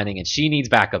headlining, and she needs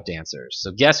backup dancers.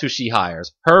 So guess who she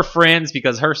hires? Her friends,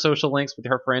 because her social links with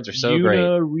her friends are so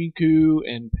Yuna, great. Riku,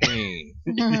 and Pain.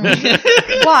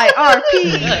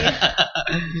 YRP.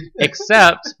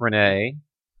 Except Renee,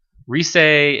 Rise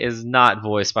is not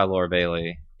voiced by Laura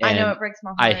Bailey. I know And it breaks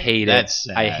my heart. I hate it. That's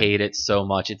sad. I hate it so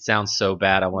much. It sounds so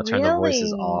bad. I want to turn the voices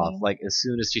Really? off. Like as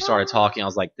soon as she started talking, I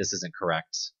was like, "This isn't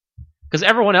correct." Because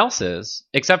everyone else is,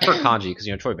 except for Kanji, because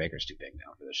Troy Baker's too big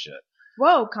now for this shit.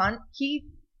 Whoa, he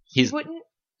He's wouldn't.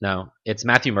 no, it's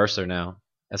Matthew Mercer now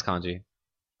as Kanji.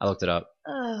 I looked it up.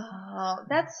 Oh,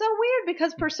 that's so weird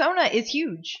because Persona is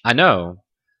huge. I know,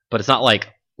 but it's not like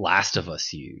Last of Us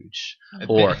huge I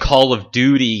or think- Call of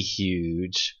Duty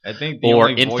huge. I think the Or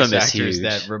only voice Infamous actors huge.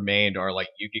 that remained are like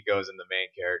Yukiko's and the main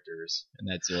characters, and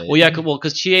that's it. Well, yeah,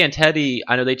 because Chie and Teddy,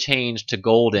 I know they changed to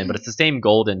Golden, but it's the same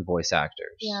Golden voice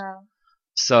actors. Yeah.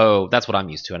 So that's what I'm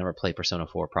used to. I never played Persona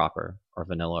 4 proper or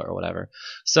vanilla or whatever.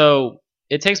 So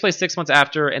it takes place 6 months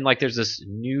after, and like there's this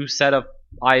new set of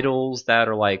idols that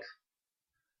are like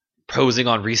posing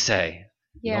on Rise.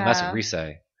 You don't mess with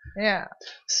Rise. Yeah.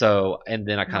 So, and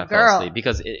then I kind of fell Girl. asleep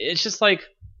because it's just like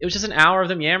it was just an hour of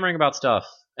them yammering about stuff,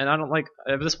 and I don't like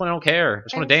at this point. I don't care. I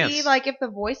just want to dance. See, like if the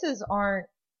voices aren't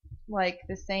like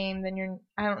the same, then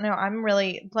I don't know. I'm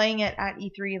really playing it at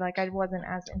E3. Like I wasn't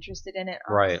as interested in it,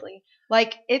 Right. honestly.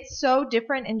 Like it's so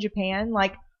different in Japan.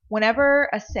 Like whenever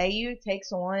a seiyuu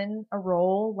takes on a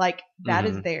role, like that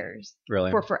is theirs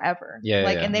Really? for forever. Yeah,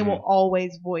 Like yeah. and they will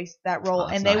always voice that role,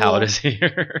 That's and not they how will. it is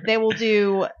here. They will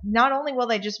do. Not only will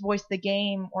they just voice the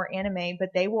game or anime, but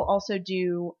they will also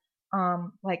do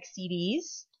like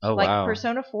CDs. Oh Like wow.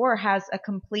 Persona 4 has a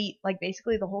complete, like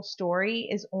basically the whole story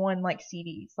is on like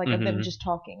CDs, like of them Mhm. just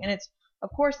talking. And it's, of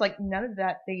course, like none of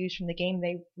that they use from the game.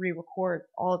 They re-record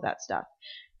all of that stuff.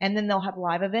 And then they'll have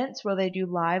live events where they do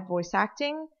live voice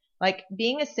acting. Like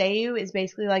being a seiyuu is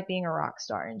basically like being a rock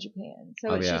star in Japan. So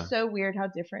Oh, it's yeah. just so weird how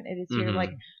different it is here. Mhm.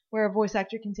 Like where a voice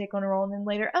actor can take on a role and then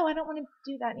later, oh, I don't want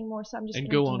to do that anymore, so I'm just And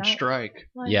gonna go on deny it. strike.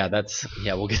 Like,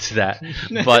 Yeah, we'll get to that.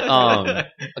 But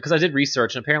because I did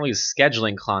research, and apparently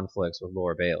scheduling conflicts with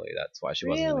Laura Bailey. That's why she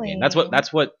wasn't in the game. Really?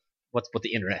 That's what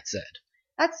the internet said.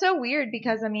 That's so weird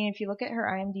because I mean, if you look at her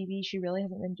IMDb, she really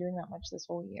hasn't been doing that much this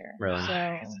whole year. Really?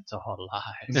 So It's all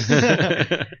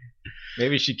lies.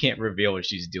 Maybe she can't reveal what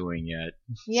she's doing yet.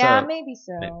 yeah, So- maybe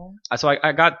so. So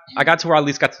I got to where I at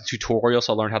least got the tutorial,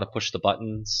 so I learned how to push the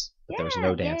buttons. But there was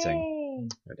no dancing. Yay.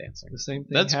 No dancing. The same thing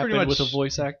That's pretty happened much- with a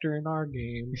voice actor in our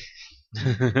game.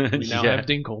 We now yeah. have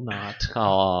Dinkle Knot.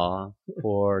 Aw,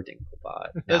 poor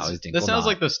Dinklebot. Now he's That sounds Dinklebot.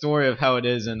 like the story of how it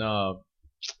is in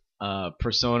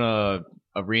Persona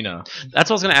Arena. That's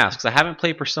what I was gonna ask, because I haven't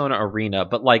played Persona Arena,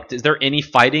 but like, is there any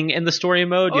fighting in the story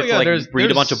mode? Oh, You have yeah, to like there's- read a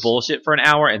there's- bunch of bullshit for an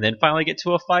hour and then finally get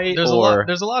to a fight, There's or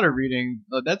a lot of reading.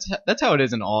 That's how it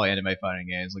is in all anime fighting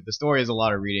games. Like the story is a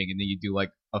lot of reading, and then you do like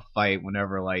a fight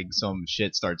whenever like some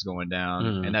shit starts going down,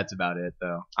 Mhm. and that's about it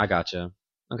though. I gotcha.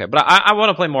 Okay, but I want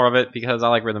to play more of it because I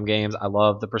like rhythm games. I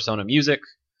love the Persona music.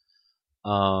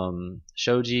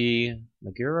 Shoji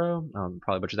Meguro,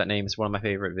 probably butchered that name. Is one of my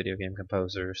favorite video game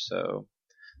composers. So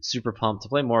super pumped to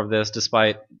play more of this,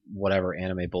 despite whatever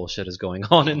anime bullshit is going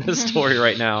on in this story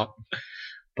right now.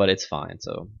 But it's fine.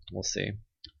 So we'll see.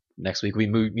 Next week we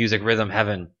move music rhythm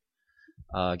heaven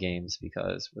games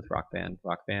because with Rock Band.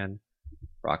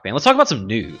 Let's talk about some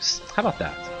news. How about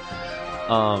that?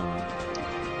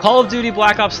 Call of Duty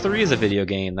Black Ops 3 is a video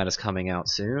game that is coming out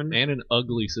soon. And an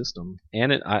ugly system.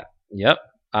 Yep,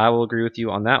 I will agree with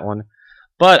you on that one.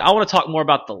 But I want to talk more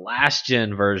about the last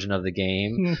gen version of the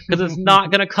game because it's not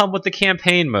going to come with the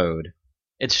campaign mode.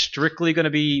 It's strictly going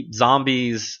to be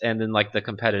zombies and then like the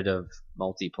competitive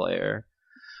multiplayer.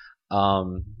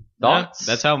 Thoughts?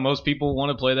 That's how most people want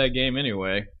to play that game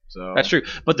anyway. So That's true.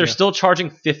 But they're still charging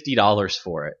 $50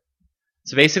 for it.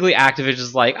 So basically,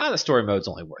 Activision's like, the story mode's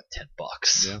only worth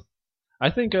 $10. Yeah. I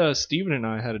think Steven and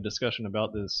I had a discussion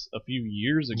about this a few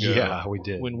years ago. Yeah, we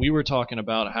did. When we were talking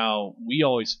about how we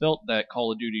always felt that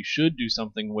Call of Duty should do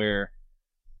something where,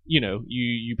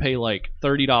 you pay like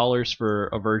 $30 for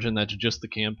a version that's just the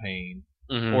campaign,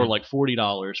 Mhm. or like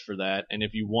 $40 for that, and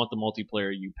if you want the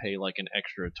multiplayer, you pay like an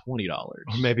extra $20.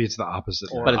 Or maybe it's the opposite.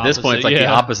 Or- But at this point, it's like opposite,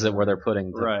 the yeah. opposite, where they're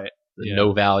putting the, Right. the Yeah.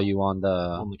 no value on the.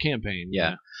 On the campaign.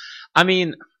 Yeah. I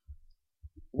mean,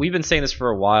 we've been saying this for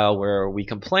a while, where we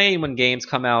complain when games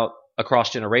come out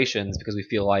across generations because we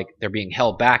feel like they're being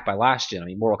held back by last gen. I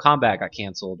mean, Mortal Kombat got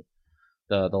canceled,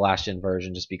 the last gen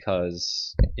version, just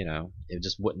because it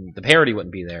just wouldn't, the parity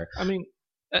wouldn't be there. I mean,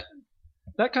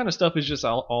 that kind of stuff is just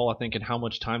all I think, and how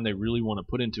much time they really want to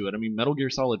put into it. I mean, Metal Gear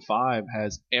Solid 5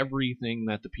 has everything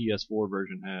that the PS4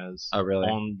 version has Oh, really?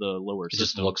 on the lower It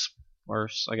just system. looks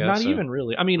worse, I guess. Not so. even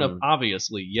really. I mean, Mm.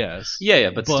 obviously, yes. Yeah,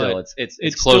 but still, it's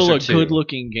It's closer still a to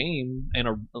good-looking game, and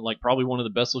probably one of the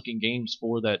best-looking games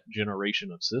for that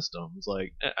generation of systems.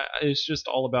 Like, it's just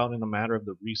all about in a matter of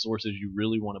the resources you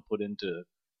really want to put into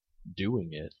doing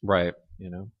it. right.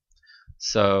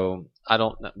 So I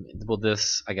don't know. Will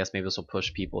this? I guess maybe this will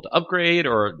push people to upgrade,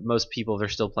 or most people, if they're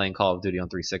still playing Call of Duty on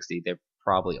 360, they're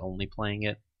probably only playing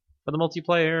it for the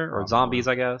multiplayer or Probably. zombies.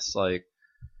 I guess. Like,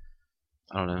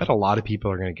 I don't I know. bet a lot of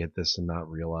people are going to get this and not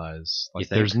realize You like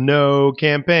think? there's no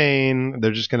campaign.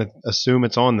 They're just going to assume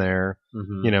it's on there.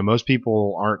 Mhm. Most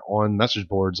people aren't on message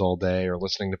boards all day or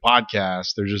listening to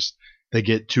podcasts. They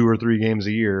get 2 or 3 games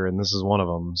a year, and this is one of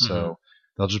them. So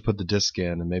they'll just put the disc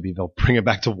in, and maybe they'll bring it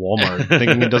back to Walmart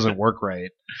thinking it doesn't work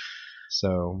right.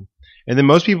 So, and then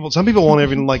some people won't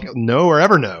even know or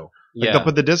ever know. Yeah. They'll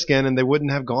put the disc in, and they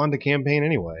wouldn't have gone to camping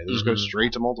anyway. They just go Mhm.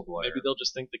 straight to multiplayer. Maybe they'll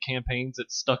just think the campaign's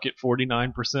stuck at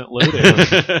 49% loaded.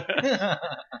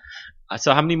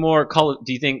 So how many more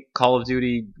do you think Call of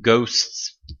Duty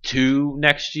Ghosts 2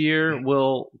 next year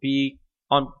will be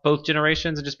on both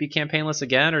generations and just be campaignless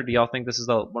again, or do y'all think this is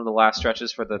one of the last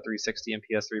stretches for the 360 and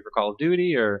PS3 for Call of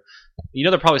Duty, or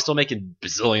they're probably still making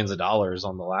bazillions of dollars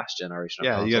on the last generation of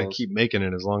Yeah, you got to consoles. keep making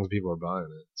it as long as people are buying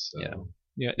it. So. Yeah.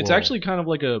 Yeah, it's Well- actually kind of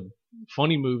like a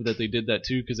funny move that they did that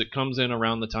too, because it comes in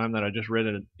around the time that I just read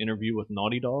an interview with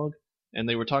Naughty Dog, and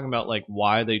they were talking about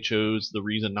why they chose the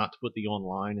reason not to put the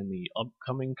online in the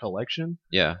upcoming collection,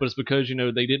 Yeah. but it's because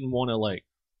they didn't want to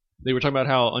they were talking about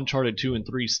how Uncharted 2 and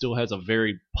 3 still has a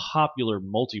very popular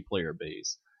multiplayer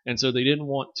base, and so they didn't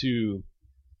want to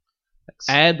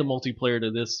add the multiplayer to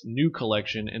this new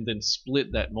collection and then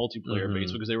split that multiplayer Mhm.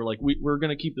 base, because they were like, we're going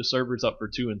to keep the servers up for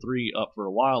 2 and 3 up for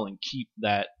a while and keep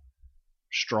that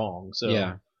strong. So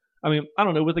Yeah. I mean, I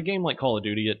don't know, with a game like Call of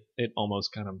Duty, it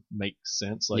almost kind of makes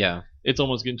sense. Yeah. It's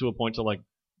almost getting to a point to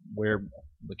where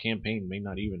the campaign may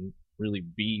not even really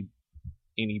be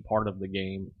any part of the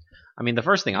game. I mean, the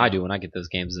first thing I do when I get those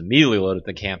games is immediately load up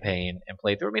the campaign and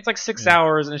play through. I mean, it's like 6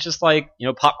 hours, and it's just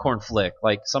popcorn flick,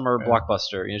 like summer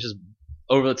blockbuster. It's just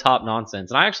over the top nonsense.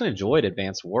 And I actually enjoyed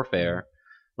Advanced Warfare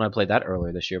when I played that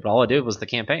earlier this year, but all I did was the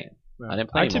campaign. I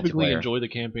didn't play I any typically multiplayer. enjoy the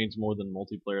campaigns more than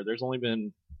multiplayer. There's only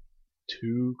been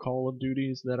 2 Call of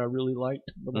Duties that I really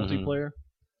liked the Mhm. multiplayer.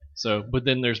 So, but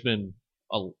then there's been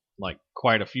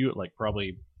quite a few,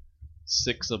 probably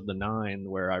 6 of the 9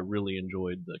 where I really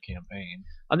enjoyed the campaign.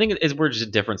 I think we're just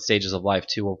at different stages of life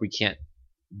too, where we can't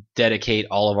dedicate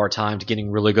all of our time to getting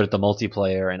really good at the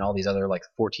multiplayer, and all these other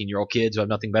 14-year-old kids who have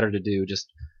nothing better to do just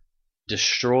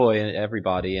destroy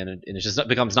everybody, and it just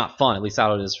becomes not fun. At least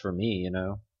how it is for me,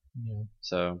 Yeah.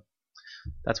 So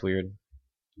that's weird.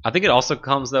 I think it also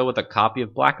comes though with a copy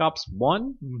of Black Ops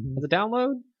 1 as a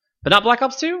download, but not Black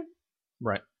Ops 2.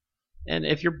 Right. And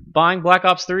if you're buying Black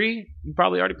Ops 3, you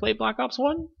probably already played Black Ops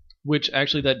 1. Which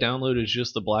actually, that download is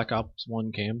just the Black Ops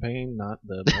 1 campaign, not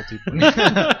the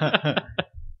multiplayer.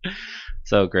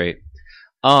 So great.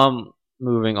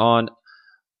 Moving on.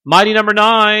 Mighty Number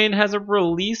 9 has a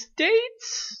release date?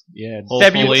 Yeah,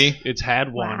 February- hopefully it's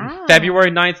had one. Wow. February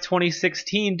 9th,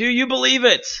 2016. Do you believe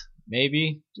it?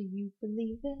 maybe. Do you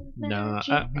believe in No,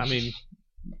 magic? I mean,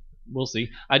 we'll see.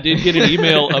 I did get an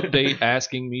email update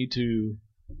asking me to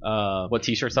What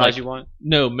t-shirt size you want?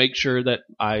 make sure that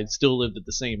I still lived at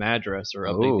the same address or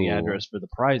update the Oh. address for the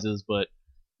prizes, but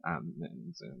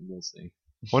we'll see.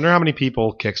 Wonder how many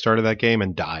people kickstarted that game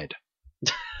and died.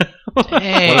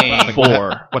 Dang.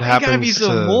 Four. What You happens gotta be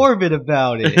so to morbid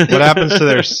about it. what happens to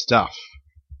their stuff?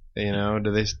 Do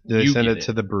they You send get it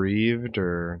to the bereaved,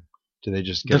 or do they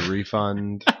just get a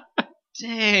refund?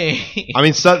 Dang. I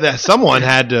mean, someone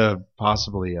had to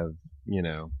possibly have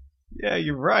Yeah,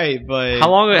 you're right, but How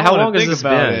long I wanna has think this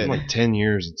about been? it. Like 10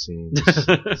 years, it seems.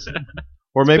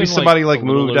 Or maybe been somebody like a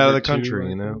little moved out of over the country, 2,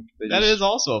 you know? They That just- is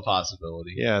also a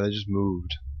possibility. Yeah, they just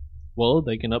moved. Well,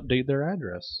 they can update their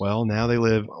address. Well, now they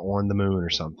live on the moon or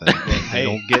something. They Hey.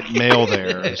 don't get mail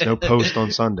there. There's no post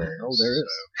on Sundays. Oh, there is.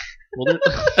 Well,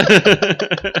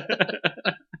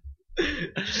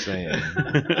 Just saying.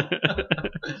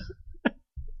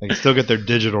 They can still get their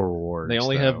digital rewards. they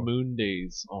only though. have moon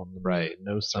days on the moon, Right.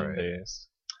 no Sundays.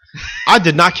 I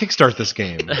did not kickstart this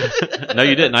game. No,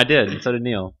 you didn't. I did. And so did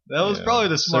Neil. That was Yeah. probably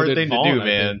the smart did thing Vaughn, to do, I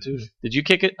man. think, too. Did you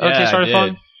kick it? Yeah, Okay, I started did.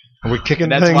 fun. Are we kicking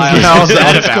That's things why I was now? Is that upset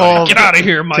what it's about it. called? Get out of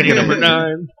here, Mighty Kicking Number it.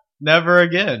 9. Never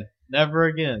again. Never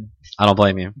again. I don't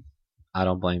blame you. I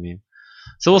don't blame you.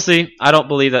 So we'll see. I don't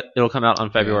believe that it'll come out on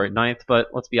February 9th, but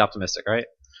let's be optimistic, right?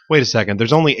 Wait a second.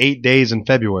 There's only 8 days in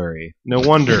February. No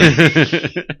wonder.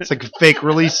 It's like a fake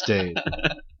release date.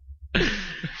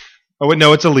 Oh, wait,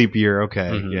 no, it's a leap year. Okay.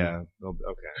 Mhm. Yeah. Okay.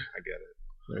 I get it.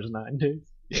 There's 9 days.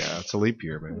 Yeah, it's a leap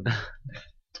year, man.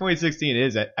 2016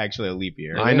 is actually a leap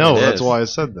year. I know. It That's is. why I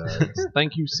said that.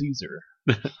 Thank you, Caesar.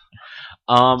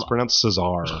 It's pronounced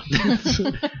Cesar.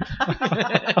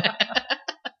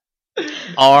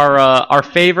 Our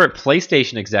favorite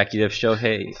PlayStation executive,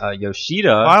 Shohei Yoshida.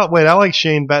 I like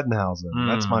Shane Bettenhausen.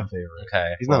 That's my favorite.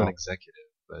 Okay, He's not well, an executive,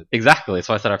 but exactly. That's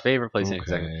why I said our favorite PlayStation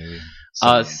executive.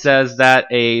 okay. Says that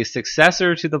a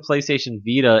successor to the PlayStation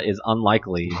Vita is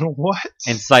unlikely, What?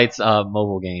 and cites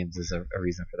mobile games as a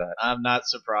reason for that. I'm not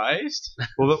surprised.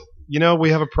 Well, we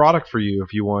have a product for you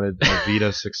if you wanted a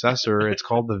Vita successor. It's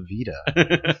called the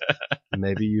Vita.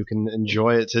 Maybe you can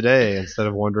enjoy it today instead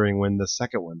of wondering when the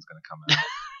second one's going to come out.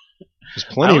 There's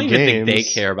I plenty don't of even games. think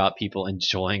they care about people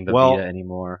enjoying the Well, Vita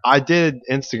anymore. I did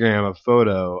Instagram a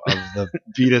photo of the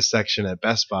Vita section at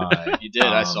Best Buy. You did.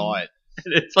 I saw it.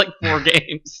 It's like 4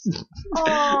 games.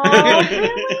 Aw, really?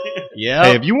 Yeah.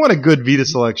 Hey, if you want a good Vita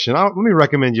selection, let me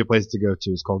recommend you a place to go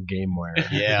to. It's called GameWare.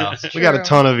 Yeah. We got a True.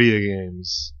 ton of Vita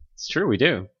games. It's true, we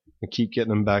do. We keep getting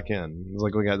them back in. It's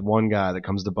like we got one guy that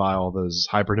comes to buy all those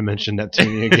Hyperdimension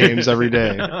Neptunia games every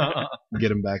day. Get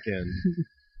them back in.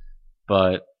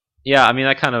 But yeah, I mean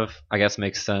that kind of I guess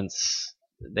makes sense.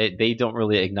 They don't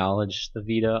really acknowledge the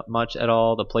Vita much at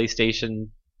all. The PlayStation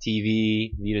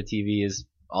TV, Vita TV is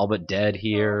all but dead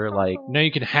here. Like Now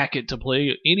you can hack it to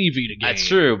play any Vita game. that's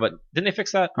true, but didn't they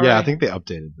fix that? Yeah, I already? think they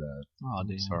updated that. Oh,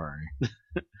 damn.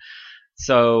 Sorry.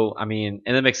 So I mean,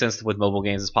 and it makes sense with mobile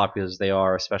games as popular as they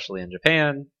are, especially in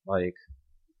Japan. Like,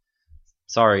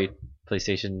 sorry,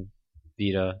 PlayStation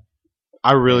Vita.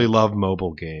 I really love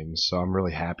mobile games, so I'm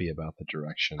really happy about the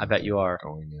direction. I bet you are.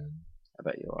 going in. I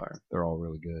bet you are. They're all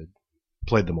really good.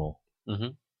 Played them all. Mm-hmm.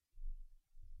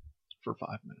 For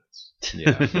 5 minutes.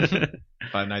 Yeah,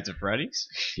 Five Nights at Freddy's.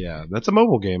 yeah. That's a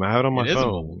mobile game. I have it on my It is a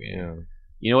phone. mobile game. Yeah.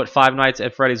 You know what? Five Nights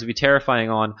at Freddy's would be terrifying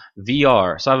on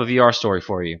VR. So I have a VR story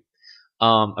for you.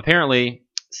 Apparently,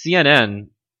 CNN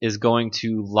is going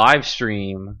to live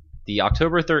stream the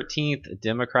October 13th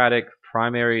Democratic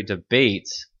primary debate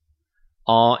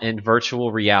in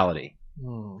virtual reality.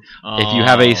 If you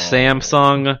have a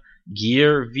Samsung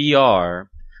Gear VR,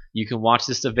 you can watch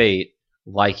this debate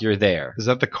like you're there. Is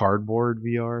that the cardboard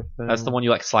VR thing? That's the one you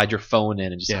like slide your phone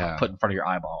in and just Yeah. put in front of your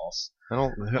eyeballs. I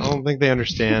don't think they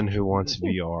understand who wants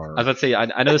VR. I was about to say,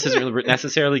 I know this isn't really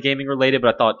necessarily gaming related,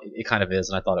 but I thought it kind of is,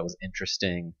 and I thought it was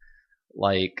interesting.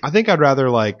 Like, I think I'd rather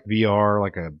like VR,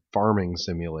 like a farming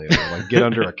simulator, like get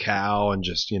under a cow and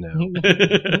just, I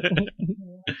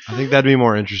think that'd be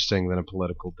more interesting than a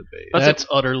political debate. That's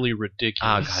utterly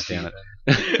ridiculous. oh god damn it!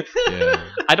 Yeah.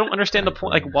 I don't understand the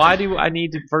point. Like, why do I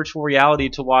need virtual reality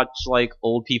to watch like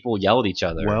old people yell at each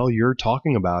other? Well, you're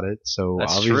talking about it, so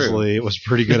That's obviously it was a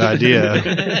pretty good idea.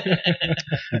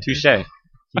 touche. You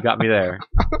got me there.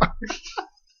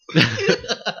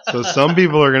 So some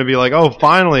people are going to be like, "Oh,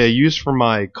 finally, a use for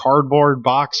my cardboard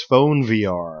box phone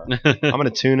VR. I'm going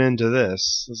to tune into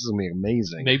this. This is going to be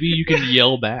amazing." Maybe you can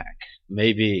yell back.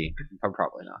 Maybe,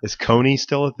 probably not. Is Coney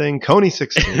still a thing? Coney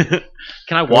 16. Can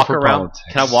I Go walk for around? politics.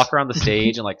 Can I walk around the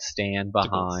stage and like stand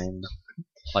behind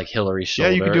like Hillary's Yeah,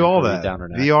 shoulder? you can do all and breathe that. Down her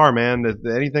neck? VR, man.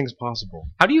 Anything's possible.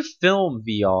 How do you film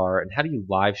VR and how do you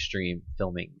live stream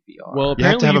filming VR? Well, You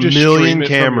have to apparently have you a just million stream it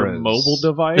from your cameras. mobile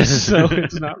device, so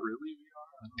it's not really.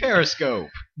 Periscope.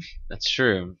 that's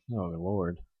true. Oh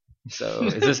lord. So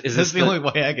is this That's the only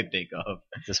way I could think of.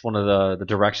 is this one of the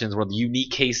directions, one of the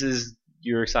unique cases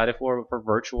you're excited for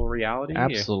virtual reality?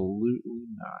 Absolutely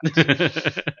not.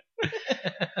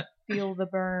 Feel the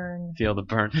burn. Feel the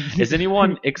burn. Is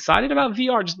anyone excited about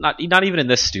VR? Just not even in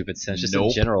this stupid sense, just in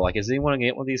Nope. general. Like, is anyone gonna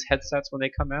get one of these headsets when they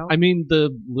come out? I mean, the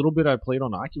little bit I played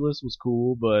on Oculus was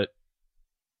cool, but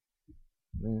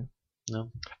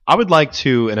No. I would like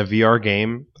to, in a VR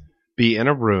game, be in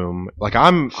a room. Like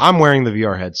I'm wearing the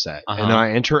VR headset, Uh-huh. and then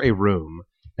I enter a room,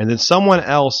 and then someone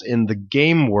else in the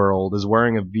game world is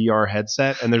wearing a VR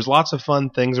headset, and there's lots of fun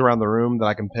things around the room that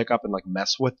I can pick up and like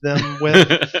mess with them with.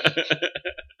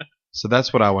 So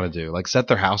that's what I want to do. Like set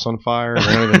their house on fire, and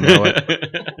they don't even know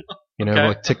it. You know, Okay.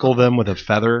 like tickle them with a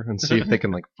feather and see if they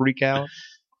can like freak out.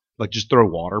 Like just throw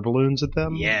water balloons at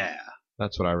them. Yeah.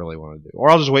 That's what I really want to do. Or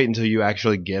I'll just wait until you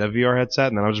actually get a VR headset,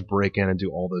 and then I'll just break in and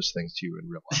do all those things to you in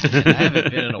real life. I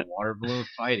haven't been in a water balloon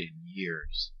fight in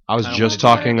years. I was I don't just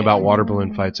wanna do talking that about again. water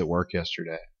balloon fights at work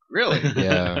yesterday. Really?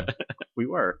 Yeah, We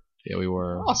were. yeah, we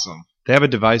were. Awesome. They have a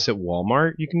device at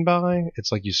Walmart you can buy.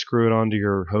 It's like you screw it onto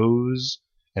your hose,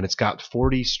 and it's got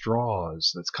 40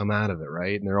 straws that's come out of it,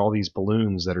 right? And there are all these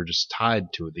balloons that are just tied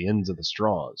to it, the ends of the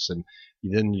straws, and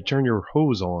then you turn your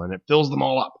hose on, it fills them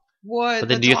all up. What? But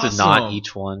then do you have to knot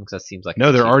each one? Because that seems like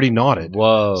No, they're cheap. already knotted.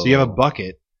 Whoa. So you have a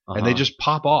bucket, and they Uh-huh. just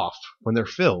pop off when they're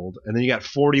filled, and then you got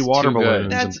 40 It's water too good. balloons in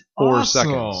That's 4 awesome.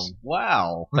 seconds.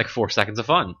 Wow. It's like 4 seconds of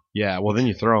fun. Yeah, well then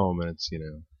you throw them, and it's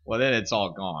Well, then it's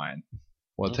all gone.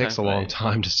 well it Okay. takes a long Right.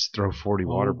 time to just throw 40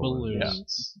 water Oh,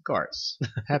 balloons. Of course.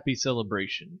 Happy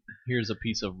celebration. Here's a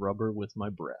piece of rubber with my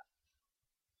breath.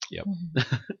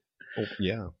 Oh,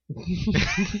 yeah,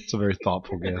 it's a very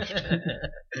thoughtful gift.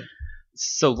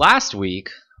 So last week,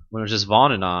 when it was just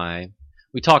Vaughn and I,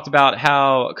 we talked about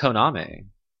how Konami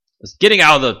was getting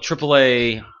out of the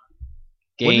AAA Wouldn't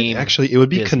game. it, actually, it would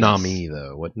be business. Konami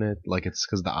though, wouldn't it? Like it's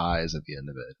because the eyes at the end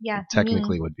of it. Yeah.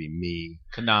 Technically, would be me.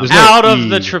 Konami. There's no out of E.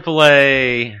 the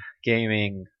AAA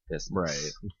gaming business.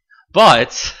 Right.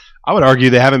 But I would argue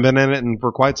they haven't been in it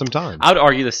for quite some time. I would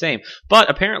argue the same. But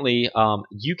apparently,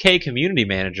 UK community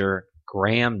manager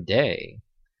Graham Day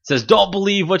says, "Don't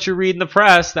believe what you read in the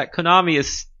press. That Konami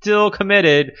is still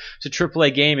committed to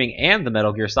AAA gaming and the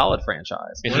Metal Gear Solid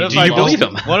franchise." And Do if you I believe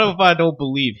don't- him? What if I don't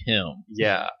believe him?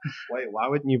 Yeah. Wait, why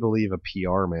wouldn't you believe a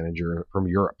PR manager from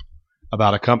Europe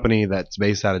about a company that's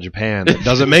based out of Japan that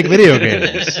doesn't make video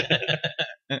games?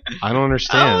 I don't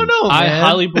understand. I don't know, I man.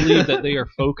 highly believe that they are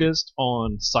focused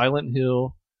on Silent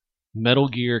Hill, Metal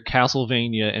Gear,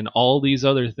 Castlevania, and all these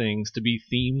other things to be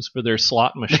themes for their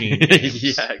slot machine games.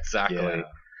 Yeah, exactly. Yeah.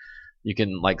 You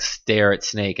can like stare at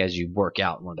Snake as you work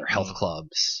out in one of their health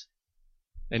clubs.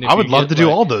 And if I would you love to get, do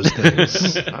like- all those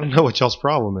things. I don't know what y'all's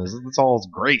problem is. It's all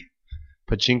great.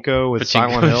 Pachinko with Pachinko.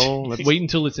 Silent Hill. Wait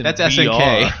until it's in That's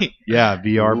VR SNK. Yeah,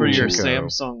 VR for your Pachinko.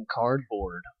 Samsung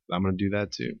cardboard. I'm gonna do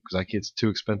that too because it's too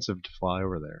expensive to fly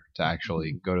over there to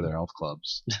actually go to their health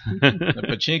clubs. The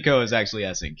Pachinko is actually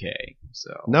SNK.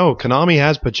 So No, Konami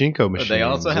has Pachinko machines. they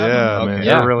also have yeah, them? man, Okay.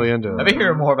 Yeah. they're really into I've it. been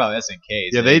hearing more about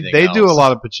SNKs. Yeah, than they anything do a else.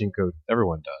 lot of Pachinko.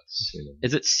 Everyone does. You know.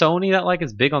 Is it Sony that like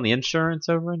is big on the insurance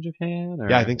over in Japan? Or?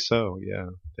 Yeah, I think so. Yeah,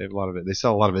 they have a lot of it. They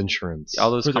sell a lot of insurance.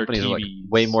 all those For their companies are like TVs.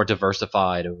 way more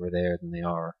diversified over there than they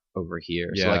are over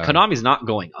here. So like Yeah. Konami's not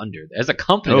going under. As a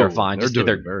company, No, they're fine. they're Just doing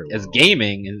either very as well.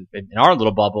 gaming in our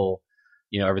little bubble,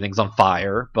 you know, everything's on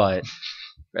fire. But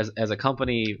as a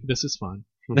company, This is fun.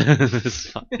 it's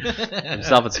fine.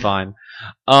 Himself, it's fine.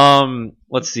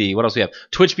 Let's see what else we have.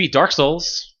 Twitch beat Dark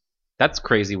Souls. That's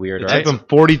crazy weird, It right? took them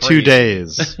 42 crazy.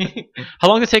 days. How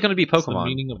long did it take them to beat It's the Pokemon?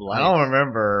 meaning of I life. don't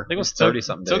remember. I think it was took- 30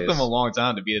 something Took days. them a long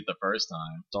time to beat it the first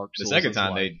time. Dark The Souls second is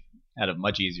time life. they had a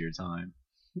much easier time.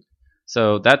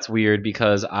 So that's weird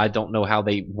because I don't know how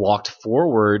they walked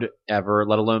forward ever,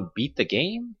 let alone beat the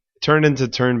game. Turned into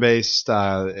turn-based,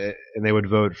 and they would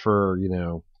vote for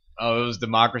Oh, it was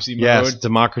democracy mode. yes,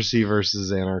 democracy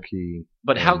versus anarchy.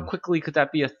 But how Yeah. quickly could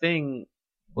that be a thing?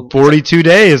 Well, 42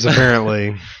 days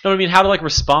apparently. No, I mean how to like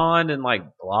respond and like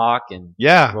block and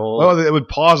Yeah. Roll. Well, it would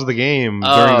pause the game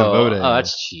during the voting. Oh,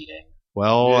 that's cheating.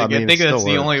 well, Yeah, I mean, I think it that's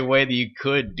still the worked. only way that you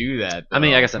could do that. I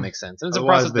mean, though. I guess that makes sense. It's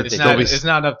Otherwise, impressive that it's they still did. be- it's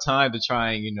not enough time to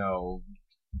try and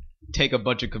take a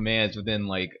bunch of commands within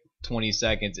like 20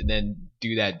 seconds and then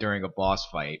do that during a boss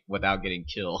fight without getting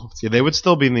killed. Yeah, they would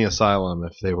still be in the asylum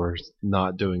if they were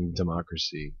not doing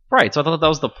democracy. Right, so I thought that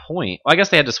was the point. Well, I guess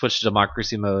they had to switch to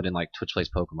democracy mode and like Twitch plays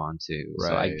Pokemon too. So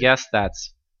I Right. guess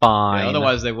that's fine. Yeah,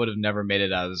 otherwise, they would have never made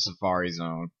it out of the Safari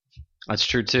Zone. that's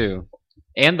true too.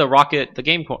 And the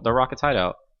Rocket's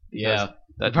hideout. Yeah.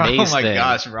 That Oh maze my thing.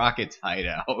 gosh, Rocket's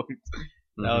hideout.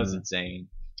 That was Mhm. insane.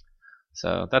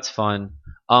 So that's fun.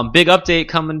 Big update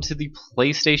coming to the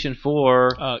PlayStation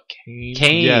 4. Kane.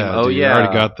 Kane. Yeah, Oh dude, yeah. I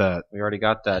already got that. We already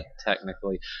got that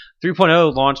technically.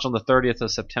 3.0 launched on the 30th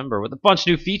of September with a bunch of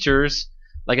new features,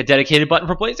 like a dedicated button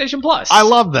for PlayStation Plus. I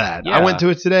love that. Yeah. I went to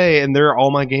it today, and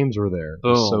all my games were there. It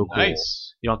was Boom. so cool.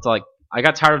 Nice. You don't have to like I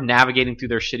got tired of navigating through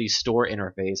their shitty store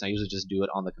interface. I usually just do it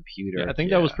on the computer. Yeah, I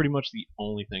think that was pretty much the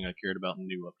only thing I cared about in the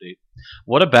new update.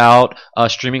 What about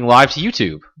streaming live to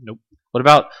YouTube? Nope. What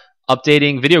about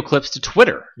updating video clips to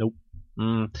Twitter? Nope.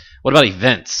 What about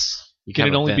events? You Can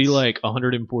have it only be events. like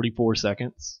 144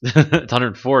 seconds? It's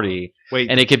 140,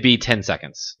 Wait, and it could be 10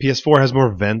 seconds. PS4 has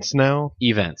more vents now?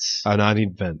 Events. No, I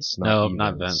need vents. No, events.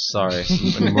 not vents. Sorry.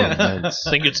 I need more vents. I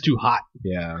think it's too hot.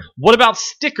 Yeah. What about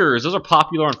stickers? Those are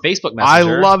popular on Facebook I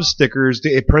Messenger. love stickers.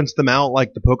 It prints them out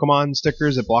like the Pokemon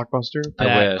stickers at Blockbuster.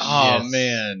 I wish. Oh Yes.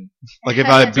 man. Like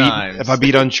if I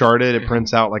beat Uncharted, it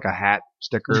prints out like a hat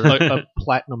sticker. Like a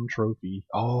platinum trophy.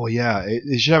 Oh yeah,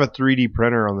 it should have a 3D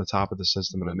printer on the top of the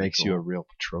system, and it makes you a real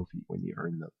trophy when you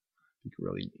earn them. It'd be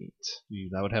really neat.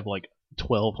 Dude, I would have like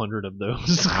 1,200 of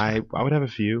those. I would have a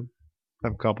few,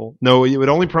 have a couple. No, it would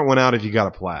only print one out if you got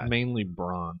a plat. Mainly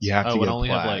bronze. You have to I would get a only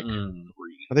have plaque. like Mm,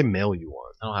 Or they mail you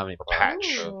one. I don't have any Patch.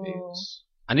 platinum Ooh. trophies.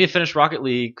 I need to finish Rocket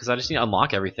League because I just need to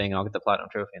unlock everything, and I'll get the platinum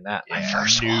trophy in that. My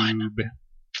first one. Noob.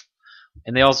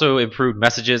 And they also improved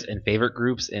messages and favorite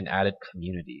groups and added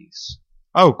communities.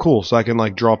 Oh, cool! So I can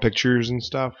like draw pictures and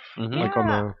stuff. Mhm. Like on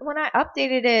Yeah, when I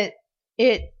updated it,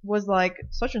 it was like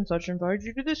such and such invited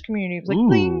you to this community. It was like Ooh.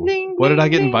 bling bling. What did I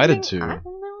get bling, invited bling. to? I don't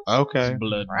know. Okay.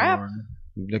 Crap.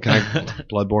 Can I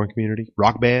Bloodborne community?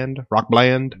 Rock band? Rock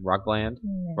bland? Rock Bland.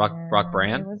 No, Rock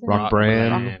Brand? it wasn't Rock it.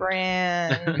 Brand? Rock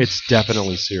brand. It's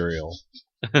definitely cereal.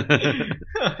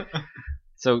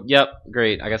 So, yep,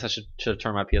 great. I guess I should have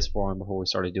turned my PS4 on before we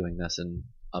started doing this and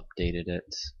updated it.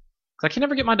 Because I can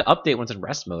never get mine to update when it's in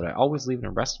rest mode. I always leave it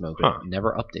in rest mode, but Huh. it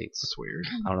never updates. That's weird.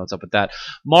 I don't know what's up with that.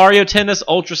 Mario Tennis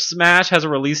Ultra Smash has a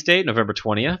release date, November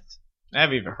 20th. I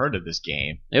haven't even heard of this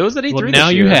game. It was at E3 Well, this now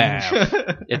you year.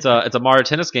 have. It's a Mario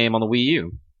Tennis game on the Wii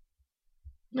U.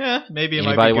 Yeah, maybe it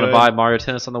Anybody might be want to good. buy Mario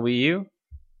Tennis on the Wii U?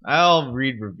 I'll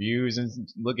read reviews and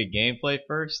look at gameplay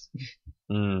first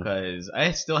Mm. because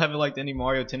I still haven't liked any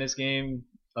Mario Tennis game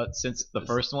since the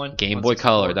first one. Game on Boy 64.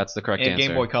 Color, that's the correct and answer.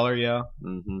 Game Boy Color, yeah.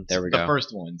 There we the go. first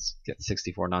ones. Get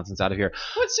 64 nonsense out of here.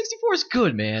 What 64 is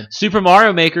good, man. Super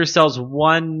Mario Maker sells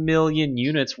 1 million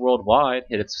units worldwide.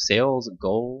 Hit its sales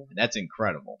goal. That's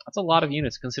incredible. That's a lot of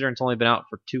units considering it's only been out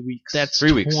for 2 weeks. That's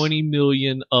 3 weeks. 20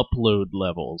 million upload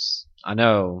levels. I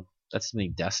know. That's how many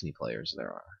Destiny players there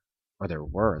are. Or there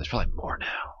were. There's probably more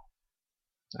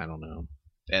now. I don't know.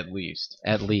 At least.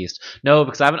 At least. No,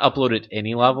 because I haven't uploaded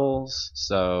any levels,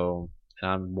 so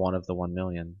and I'm one of the 1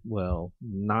 million. Well,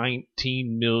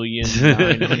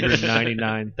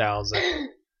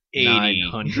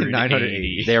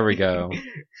 19,999,980. There we go.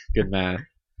 Good math.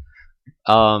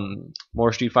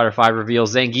 More Street Fighter V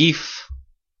reveals. Zangief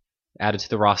added to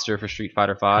the roster for Street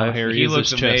Fighter V. Oh, here He is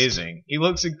looks his chest. amazing. He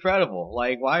looks incredible.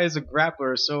 Like, why is a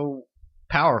grappler so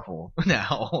powerful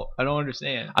now? I don't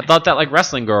understand. I thought that like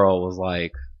Wrestling Girl was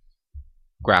like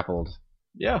grappled.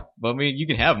 Yeah, but I mean, you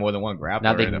can have more than one grappler.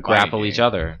 Now they in can a fighting grapple game. each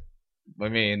other. I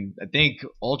mean, I think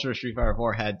Ultra Street Fighter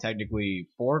 4 had technically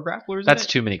 4 grapplers. That's in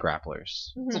it. too many grapplers.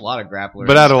 That's a lot of grapplers.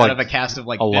 But out of, like, a cast of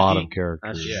like A 50. lot of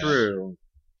characters. Yeah. true.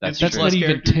 That's That's true. not Less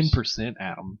even characters. 10%,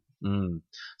 Adam.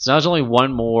 So now there's only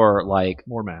one more like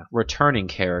More math. returning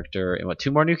character, and what?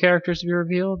 2 more new characters to be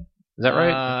revealed? Is that right?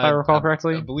 If I recall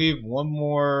correctly. I believe one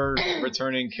more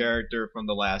returning character from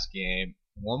the last game,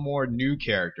 one more new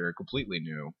character, completely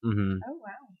new, Mm-hmm. Oh wow.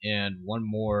 and one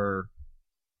more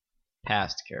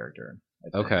past character. I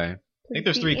think. Okay. think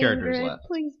there's 3 characters left.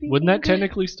 Please be Wouldn't that Ingrid.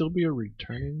 technically still be a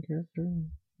returning character?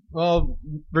 Well,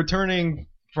 returning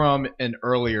from an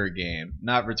earlier game,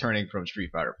 not returning from Street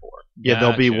Fighter 4. Yeah,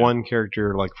 there'll be Gotcha. one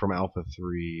character like from Alpha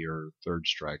 3 or Third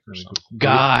Strike or something.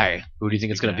 Guy. Who do you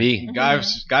think it's going to be? Guys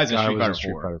in Guy Street was in Fighter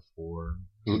Street 4. Fighter 4.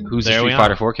 Who's the There we Street are.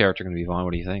 Fighter 4 character going to be, Vaughn?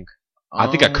 What do you think? I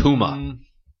think Akuma.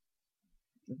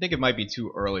 I think it might be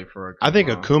too early for Akuma. I think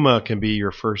Akuma can be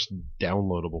your first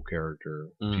downloadable character.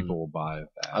 Mm. People will buy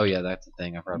that. Oh yeah, that's the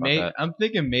thing. I forgot about that. I'm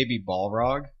thinking maybe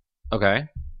Balrog Okay.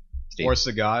 or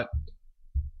Sagat.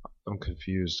 I'm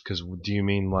confused because do you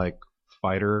mean like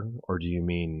fighter or do you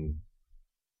mean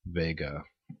Vega?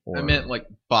 Or... I meant like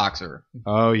boxer.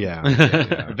 Oh yeah,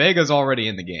 yeah. Vega's already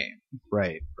in the game.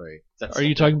 Right, right. That's Are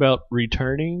you talking about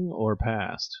returning or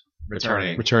past?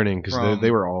 returning? Returning because From-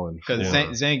 they were all in. Because 4.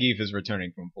 Zangief is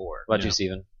returning from 4. What about Yeah. you,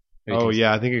 Steven? Who do you Oh think?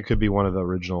 yeah, I think it could be one of the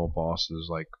original bosses,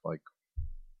 like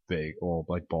Vega, well,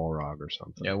 like Balrog or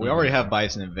something. Yeah, we already have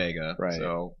Bison and Vega. Right.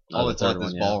 So Oh, all the that's left third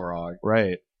is one, yeah. Balrog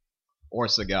Right. or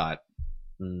Sagat.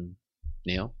 Mm.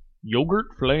 Neil? Yogurt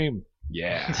Flame.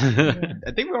 Yeah.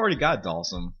 I think we already got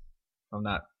Dhalsim. If I'm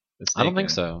not mistaken. I don't think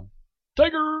so.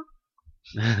 Tiger.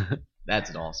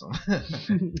 That's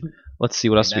Dhalsim. Let's see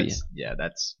what else we.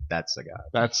 that's Sagat.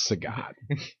 That's the god.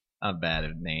 I'm bad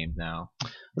at names now.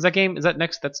 Was that game? Is that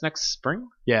next? That's next spring.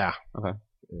 Yeah.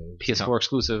 PS4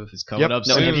 exclusive. It's coming up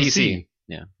No, soon. and PC.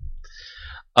 Yeah.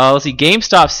 Let's see.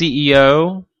 GameStop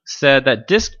CEO said that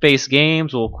disc-based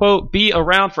games will, quote, be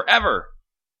around forever.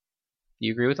 Do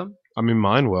you agree with him? I mean,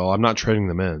 mine will. I'm not trading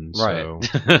them in. Right.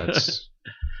 So that's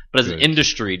But as an good.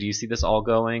 industry, do you see this all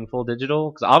going full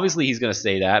digital? Because obviously he's going to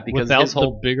say that because Without his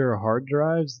whole the bigger hard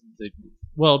drives,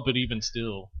 but even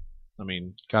still, I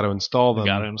mean, got to install them.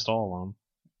 you gotta install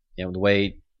the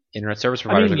way internet service them.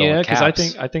 providers are going with because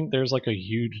caps. I think there's like a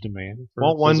huge demand for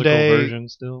Well, one physical day-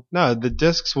 versions still. No, the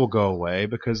discs will go away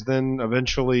because then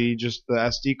eventually just the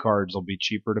SD cards will be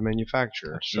cheaper to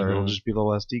manufacture. So it'll just be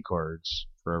little SD cards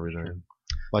for everything.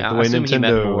 Like I the way assume he meant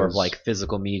Nintendo more of like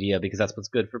physical media because that's what's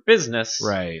good for business,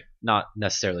 right. not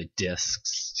necessarily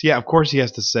discs. So yeah, of course he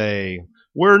has to say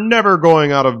we're never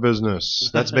going out of business.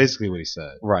 That's basically what he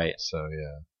said. Right, So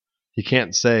yeah, he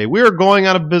can't say we're going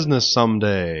out of business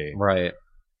someday. right.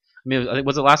 I mean, I think-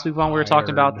 was it last week when we were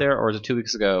talking about there, or was it 2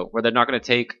 weeks ago, where they're not going to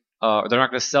take, they're not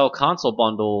going to sell console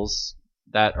bundles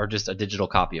that are just a digital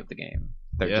copy of the game.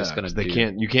 They're Yeah, just going to. 'cause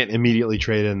you can't immediately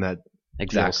trade in that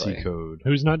exactly. DLC code.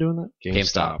 Who's not doing that?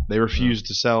 GameStop. They refuse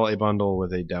to sell a bundle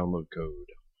with a download code.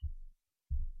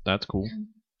 That's cool.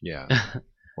 Yeah.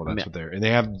 Well, I that's mean- what they're, and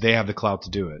they have the clout to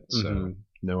do it. So Mhm.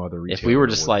 no other retailer. If we were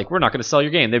just would. like, we're not going to sell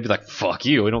your game, they'd be like, fuck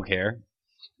you, we don't care.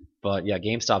 But yeah,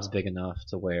 GameStop's big enough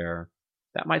to where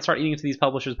that might start eating into these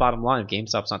publishers' bottom line if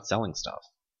GameStop's not selling stuff.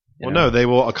 you well, know? no, they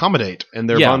will accommodate, and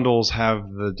their Yeah. bundles have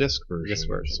the disc version,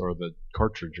 version. or the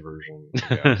cartridge version.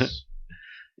 I guess.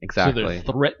 Exactly. So they're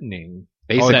threatening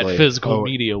Basically. that physical Oh.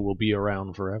 media will be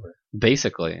around forever.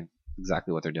 Basically.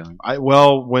 Exactly what they're doing.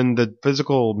 Well, when the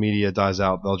physical media dies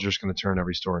out, they're just going to turn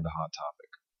every store into Hot Topic,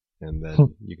 and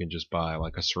then you can just buy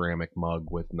like a ceramic mug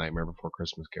with Nightmare Before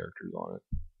Christmas characters on it.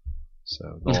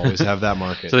 So they'll always have that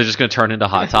market. So they're just going to turn into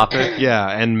Hot Topic? Yeah,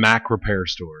 and Mac repair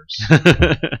stores.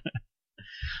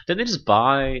 Didn't they just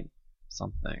buy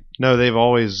something? No, they've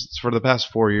always for the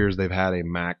past 4 years they've had a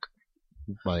Mac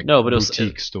like No, but it was-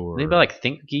 boutique store. Maybe like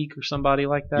ThinkGeek or somebody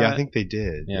like that? Yeah, I think they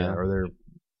did. Yeah. Or they're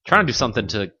Trying to do something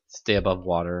to stay above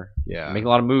water. yeah, Make a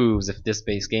lot of moves if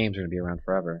disc-based games are going to be around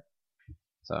forever.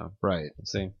 So, right.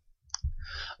 let's see.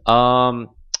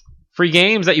 Free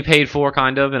games that you paid for,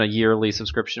 kind of, in a yearly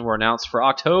subscription were announced for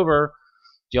October.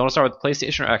 Do you want to start with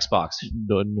PlayStation or Xbox?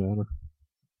 Doesn't matter.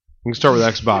 We can start with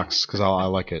Xbox because I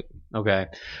like it. Okay.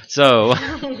 So,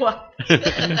 What?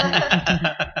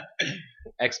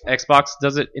 Xbox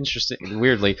does it interesting,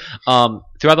 weirdly.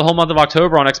 Throughout the whole month of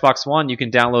October on Xbox One, you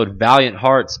can download Valiant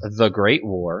Hearts: The Great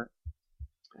War,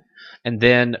 and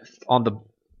then on the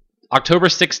October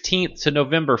 16th to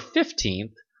November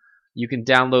 15th, you can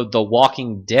download The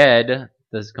Walking Dead,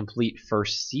 the complete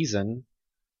first season,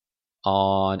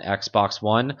 on Xbox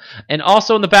One, and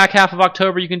also in the back half of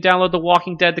October, you can download The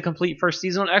Walking Dead, the complete first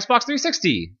season, on Xbox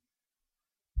 360.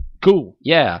 Cool.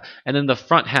 Yeah, and then the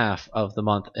front half of the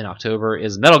month in October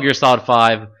is Metal Gear Solid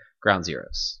 5 Ground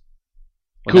Zeroes.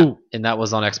 Cool. And that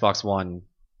was on Xbox One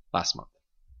last month.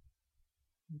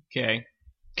 Okay.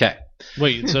 Okay.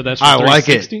 Wait, so that's for I like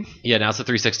it. 360? Yeah, now it's the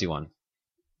 360 one.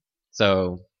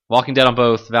 So, Walking Dead on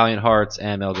both Valiant Hearts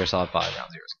and Metal Gear Solid 5 Ground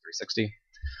Zeroes on 360.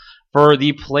 For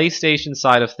the PlayStation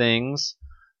side of things,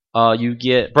 you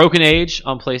get Broken Age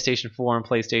on PlayStation 4 and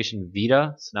PlayStation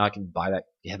Vita. So now I can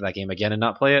have that game again and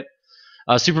not play it.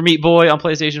 Super Meat Boy on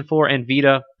PlayStation 4 and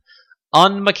Vita.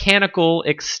 Unmechanical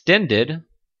Extended,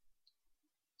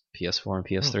 PS4 and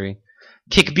PS3.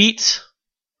 Kickbeat,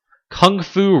 Kung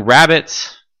Fu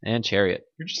Rabbit, and Chariot.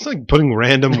 You're just like putting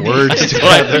random words That's what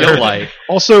I together. feel like.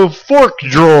 Also, Fork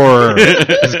Drawer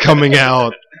is coming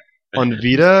out on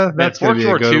Vita. That's Fork going to be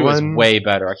Drawer a good 2 one. is way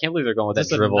better. I can't believe they're going with that Is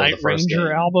this a dribble in Night the first Ranger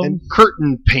game. album? And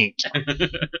Curtain Paint.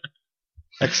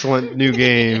 Excellent new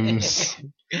games.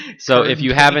 So if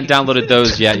you haven't downloaded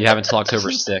those yet, you have until October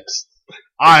 6th.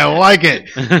 I like it.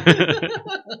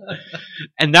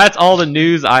 And that's all the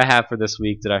news I have for this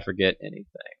week. Did I forget anything?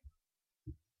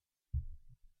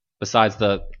 Besides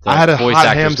the I had a voice hot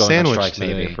actors ham going on sandwich strike,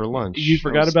 today maybe. for lunch. You That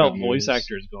forgot was about good voice news.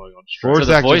 actors going on strike. Voice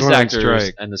So the actors voice went on actors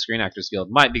strike. and the Screen Actors Guild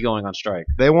might be going on strike.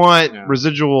 They want Yeah.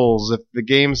 residuals. If the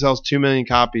game sells 2 million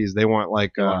copies, they want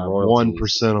like They want royalties.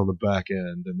 1% on the back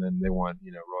end, and then they want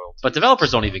royalties. But developers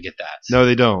don't even get that. No,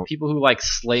 they don't. People who like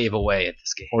slave away at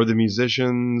this game. Or the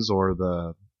musicians, or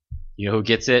the You know who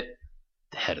gets it?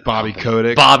 The head of the Bobby company.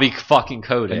 Kotick Bobby fucking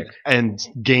Kotick. and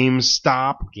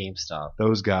GameStop. GameStop.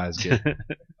 Those guys get.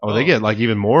 Oh, they get like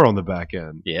even more on the back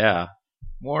end. Yeah.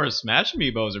 More Smash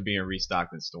Amiibos are being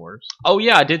restocked in stores. Oh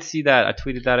yeah, I did see that. I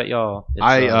tweeted that at y'all. It's,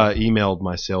 I emailed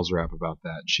my sales rep about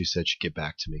that. And she said she'd get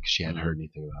back to me because she hadn't heard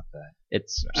anything about that.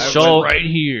 it's I show right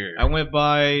here. I went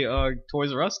by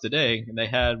Toys R Us today, and they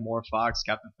had more Fox,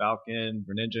 Captain Falcon,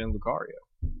 Greninja, and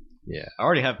Lucario. Yeah. I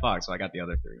already have Fox, so I got the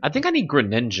other 3. I think I need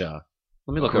Greninja.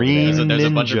 Let me look over Green there. There's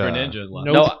a bunch of Ninja. Greninjas left.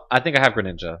 Nope. No, I think I have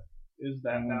Greninja. Is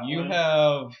that You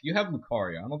have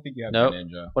Lucario. I don't think you have Nope.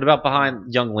 Greninja. What about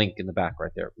behind Young Link in the back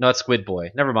right there? No, it's Squid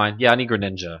Boy. Never mind. Yeah, I need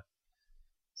Greninja.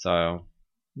 So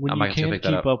When I you might have to can't pick that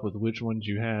keep up. up with which ones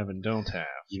you have and don't have,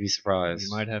 you'd be surprised.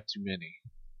 you might have too many.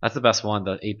 That's the best one,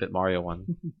 the 8-bit Mario one.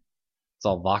 It's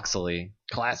all voxely.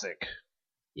 Classic.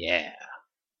 Yeah.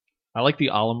 I like the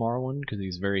Olimar one because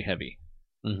he's very heavy.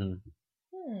 hmm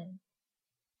Hmm.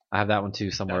 I have that one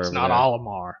too somewhere. That's over not there.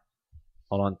 Olimar.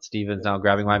 Hold on, Steven's now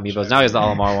grabbing my amiibos. Now he has the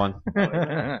Olimar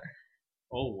one.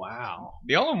 Oh wow.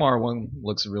 The Olimar one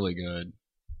looks really good.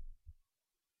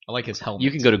 I like his helmet.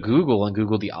 You can go to Google and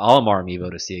Google the Olimar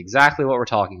amiibo to see exactly what we're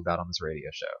talking about on this radio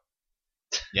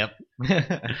show. Yep.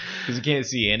 Because you can't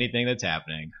see anything that's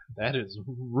happening. That is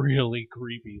really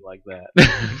creepy like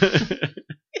that.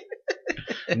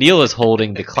 Neil is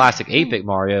holding the classic 8-bit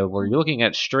Mario where you're looking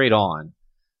at straight on,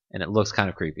 and it looks kind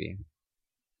of creepy.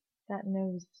 That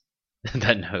nose.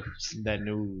 That nose. That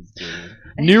nose, dude.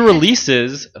 New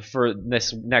releases for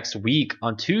this next week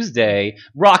on Tuesday.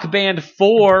 Rock Band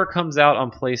 4 comes out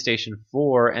on PlayStation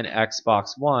 4 and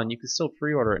Xbox One. You can still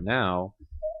pre-order it now.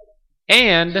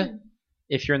 And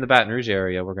if you're in the Baton Rouge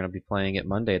area, we're going to be playing it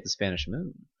Monday at the Spanish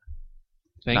Moon.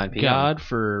 9 Thank p.m. God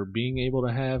for being able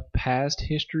to have past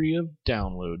history of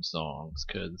download songs,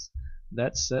 because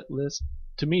that set list,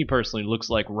 to me personally, looks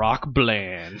like Rock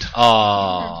Bland.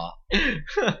 Aww.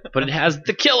 But it has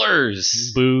The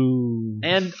Killers Boo.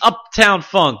 and Uptown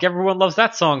Funk. Everyone loves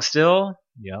that song still.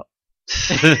 Yep.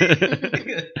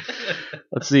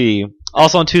 Let's see.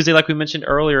 Also on Tuesday, like we mentioned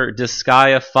earlier,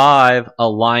 Disgaea 5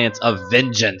 Alliance of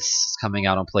Vengeance is coming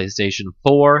out on PlayStation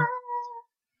 4.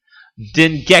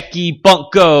 Dengeki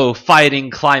Bunko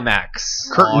Fighting Climax.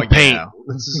 Curtain paint.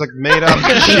 This is like made up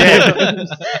shit.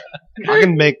 I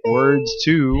can make words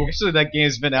too. Actually, that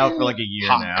game's been out for like a year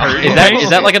Hot now. curtain. Is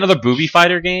that like another booby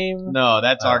fighter game? No,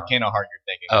 that's Oh. Arcana Heart you're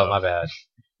thinking Oh, of. my bad.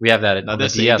 We have that No, on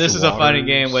this the DS. is a fighting Waters.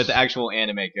 game with actual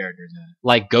anime characters in it.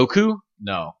 Like Goku?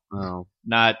 No, Oh.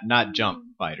 not Jump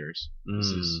Fighters. This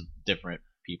is Mm. different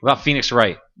people. What about Phoenix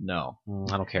Wright? No,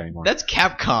 I don't care anymore. that's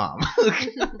Capcom.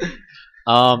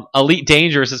 Elite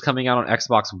Dangerous is coming out on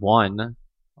Xbox One.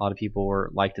 A lot of people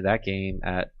liked that game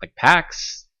at like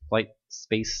PAX, like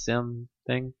Space Sim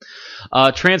thing.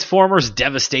 Transformers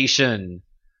Devastation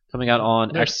coming out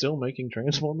on They're X. still making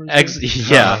Transformers?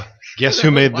 Yeah, Guess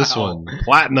who made this Wow. one?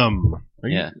 Platinum.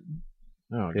 yeah.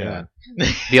 Oh, Yeah. God.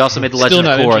 They also made the Still Legend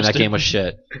of not Korra, and that interested. game was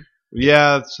shit.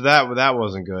 Yeah, so that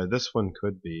wasn't good. This one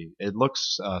could be. It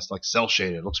looks like cell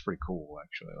shaded. It looks pretty cool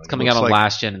actually. Like, It's it coming looks out on like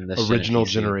last gen and this gen original and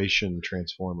PC. generation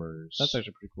Transformers. That's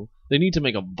actually pretty cool. They need to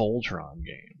make a Voltron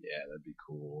game. Yeah, that'd be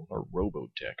cool. Or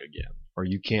Robotech again. Or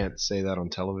you can't say that on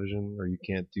television, or you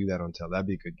can't do that on That'd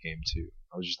be a good game too.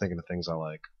 I was just thinking of things I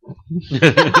like.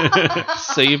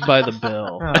 Saved by the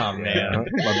Bell. Oh man.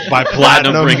 By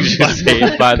Platinum Platinum, brings you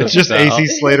Saved by the It's just Bell. AC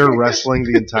Slater wrestling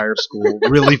the entire school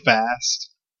really fast.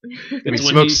 And he when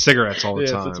smokes he- cigarettes all the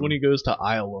Yes, time. it's when he goes to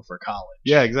Iowa for college.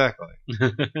 Yeah, exactly.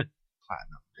 Platinum,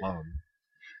 love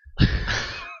him.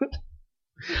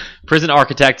 Prison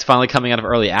Architect finally coming out of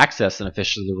early access and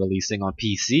officially releasing on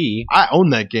PC. I own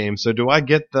that game, so do I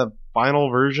get the final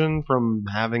version from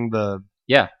having the?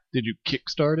 Did you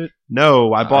kickstart it?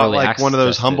 No, I bought Early like one of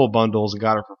those access humble bundles and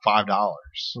got it for $5. Oh,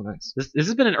 nice. This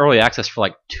has been in early access for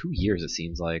like 2 years. It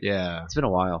seems like Yeah, it's been a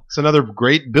while. it's another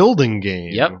great building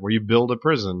game. Yep. Where you build a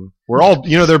prison. We're all,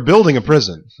 they're building a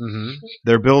prison. Mm-hmm.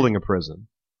 They're building a prison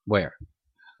Where?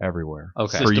 everywhere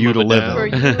Okay. for System you of to a live Down. For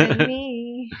in. you and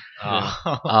me.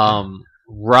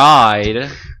 Ride,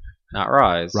 not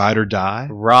Rise. Ride or Die.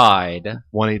 Ride.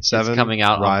 187. It's coming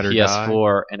out Ride on or Die.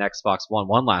 PS4 and Xbox One.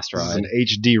 One last This is ride. an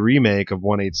HD remake of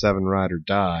 187 Ride or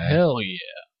Die. Hell yeah.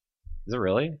 Is it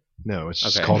really? No, it's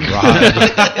just Okay. called Ride.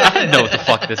 I don't know what the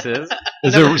fuck this is.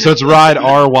 So it's Ride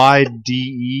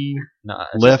RYDE No,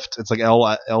 Lift. It's like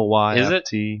LYFT. Is it?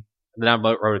 Then I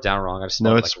wrote it down wrong. I just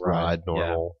No, spelled it it's like Ride Yeah.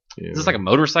 normal. Is this like a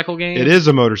motorcycle game? It is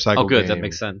a motorcycle Oh, good. game. That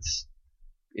makes sense.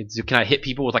 Can I hit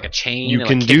people with like a chain? You and,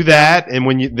 can like, do kick that, and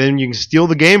when you can steal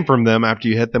the game from them after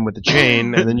you hit them with the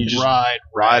chain, and then you just ride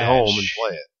Rash. home and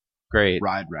play it. Great.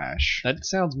 Ride Rash. That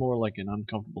sounds more like an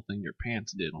uncomfortable thing your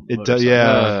pants did on the It motorcycle. does,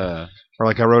 yeah. Uh, Or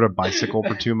like I rode a bicycle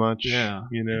for too much. Yeah.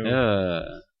 You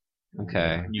know.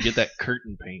 okay. You get that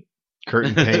curtain paint.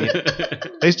 Curtain paint.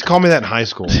 They used to call me that in high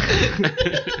school.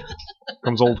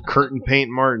 Comes old Curtain Paint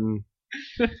Martin.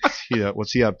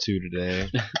 What's he up to today?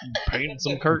 Painting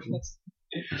some curtains.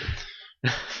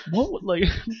 What would, like,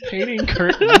 painting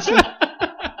curtains?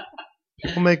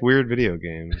 People make weird video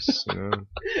games. You know?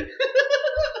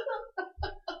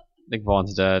 Nick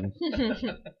Vaughn's dead.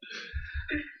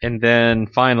 And then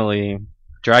finally,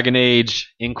 Dragon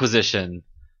Age Inquisition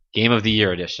Game of the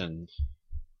Year Edition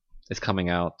is coming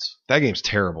out That game's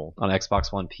terrible. on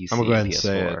Xbox One, PC, I'm gonna go ahead and PS4.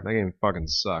 say it. That game fucking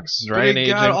sucks. Dragon It Age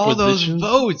got all those Inquisition.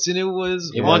 votes, and it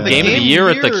was It won Yeah. Game of the Year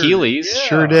at the Keeleys. Yeah.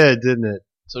 Sure did, didn't it?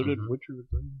 So did Witcher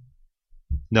 3.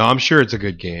 No, I'm sure it's a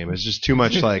good game. It's just too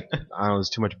much I don't know, it's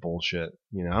too much bullshit.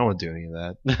 You know, I don't want to do any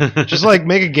of that. Just like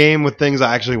make a game with things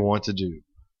I actually want to do.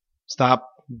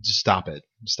 Just stop it.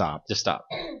 Stop. Just stop.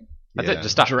 That's Yeah. it.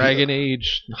 Just stop. Dragon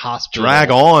Age Hospital. Drag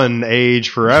on age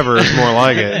forever is more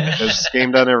like it. Because this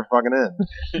game doesn't ever fucking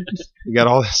end. You got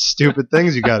all these stupid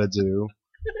things you got to do.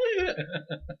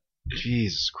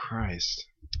 Jesus Christ.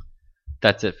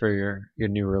 That's it for your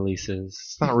new releases.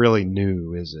 It's not really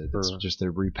new, is it? It's For- just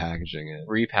they're repackaging it.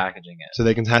 Repackaging it. So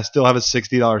they can still have a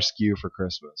 $60 SKU for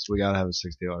Christmas. We got to have a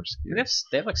 $60 SKU.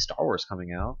 They have like Star Wars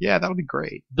coming out. Yeah, that would be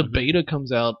great. The beta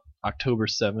comes out October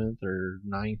 7th or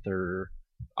 9th or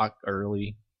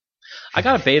early. I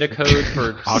got a beta code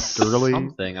for Octorly?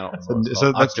 something. I don't remember. What it's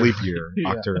So called. that's Octor- leap year.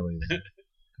 Yeah. Octorly.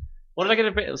 What did I get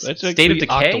a beta? That's State of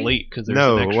Decay? Octolate because there's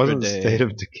No, an it extra wasn't day. State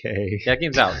of Decay. Yeah, that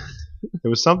game's out. It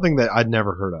was something that I'd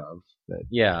never heard of.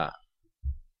 Yeah.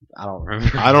 I don't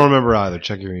remember. I don't remember either.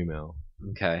 Check your email.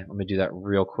 Okay, let me do that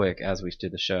real quick as we do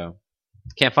the show.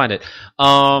 Can't find it.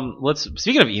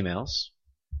 Speaking of emails,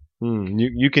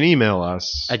 You can email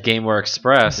us. at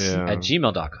GamewareExpress Yeah. at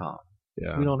gmail.com.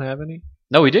 Yeah. We don't have any?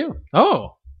 No, we do.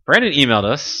 Oh. Brandon emailed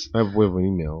us. I have an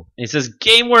email. He says,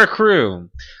 "Gameware crew,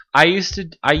 I used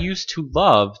to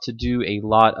love to do a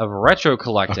lot of retro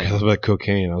collecting. Okay, that was about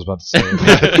cocaine. I was about to say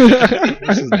that.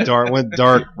 This is dark. Went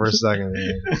dark for a second.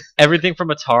 Everything from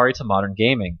Atari to modern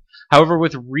gaming. However,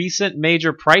 with recent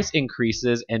major price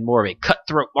increases and more of a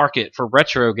cutthroat market for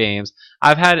retro games,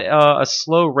 I've had a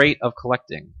slow rate of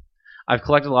collecting. I've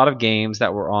collected a lot of games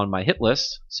that were on my hit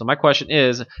list. So my question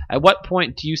is, at what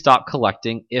point do you stop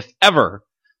collecting, if ever?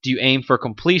 Do you aim for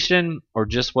completion or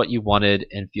just what you wanted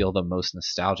and feel the most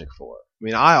nostalgic for?" I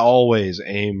mean, I always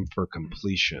aim for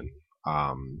completion.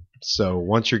 So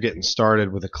once you're getting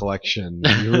started with a collection,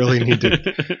 you really need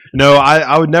to. No,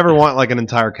 I would never want like an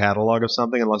entire catalog of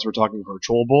something unless we're talking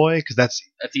Virtual Boy, because that's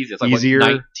That's easy. It's like Easier. What,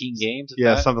 19 games? Is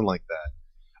yeah, that? something like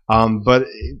that. But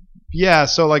yeah,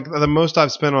 so like the most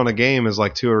I've spent on a game is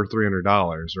like $200 or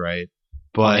 $300, right? On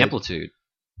But Amplitude.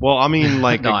 well, I mean,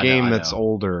 like No, a I game know. that's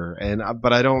older,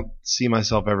 but I don't see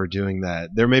myself ever doing that.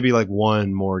 There may be like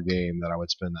one more game that I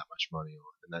would spend that much money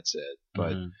on, and that's it.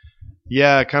 But Mhm.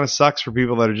 yeah, it kind of sucks for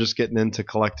people that are just getting into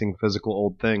collecting physical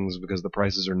old things because the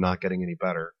prices are not getting any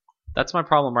better. That's my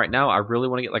problem right now. I really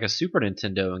want to get like a Super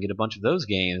Nintendo and get a bunch of those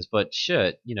games, but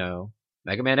shit,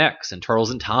 Mega Man X and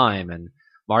Turtles in Time and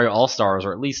Mario All Stars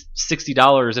are at least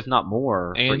 $60, if not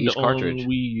more, for And each on cartridge. Wii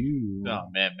U. Oh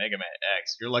man, Mega Man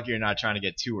X. You're lucky you're not trying to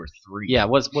get 2 or 3. Yeah,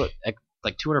 what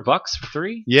like $200 for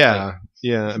 3? Yeah, Like,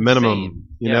 yeah, minimum. insane.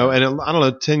 You Yeah. know, and I don't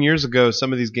know, 10 years ago,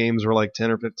 some of these games were like $10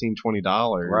 or $15,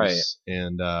 $20, Right.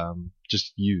 And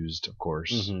just used, of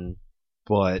course. Mhm.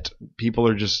 But people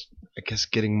are just, I guess,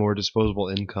 getting more disposable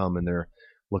income, and they're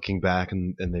looking back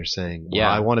and they're saying, well, Yeah.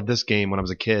 I wanted this game when I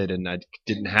was a kid and I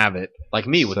didn't have it. Like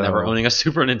me with So- never owning a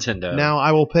Super Nintendo. Now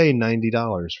I will pay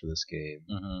 $90 for this game.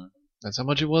 Mhm. That's how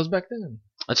much it was back then.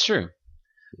 That's true.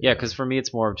 Yeah, because for me,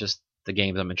 it's more of just the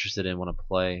games I'm interested in, want to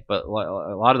play. But a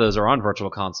lot of those are on Virtual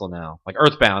Console now. Like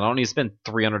Earthbound, I don't need to spend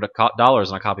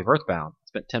 $300 on a copy of Earthbound. I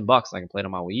spent $10 and I can play it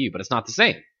on my Wii U, but it's not the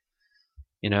same.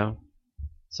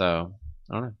 So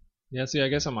I don't know. Yeah, see, I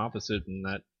guess I'm opposite in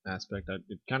that aspect.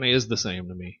 It kind of is the same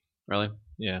to me. Really,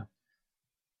 Yeah.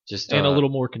 just And a little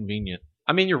more convenient.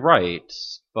 I mean, you're right,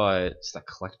 but it's that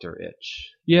collector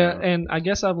itch. Yeah, and I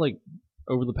guess I've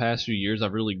over the past few years,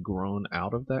 I've really grown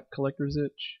out of that collector's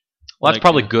itch. Well, that's Like,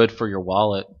 probably good for your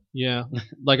wallet. Yeah.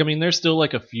 I mean, there's still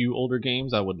a few older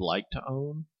games I would like to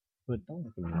own, but don't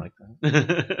look at me like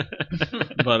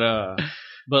that.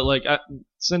 But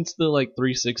since the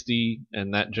 360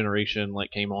 and that generation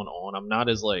came on, I'm not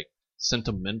as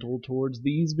sentimental towards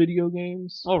these video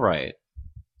games. All right.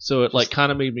 So it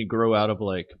kind of made me grow out of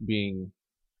being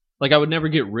I would never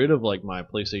get rid of my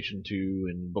PlayStation 2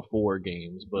 and before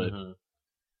games, but Mhm.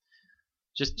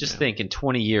 Just think in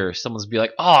 20 years, someone's be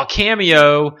like, "Oh,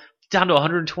 Cameo down to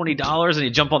 $120, and you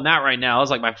jump on that right now."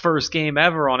 It's like my first game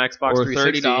ever on Xbox or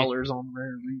 360. $30 on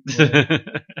Rare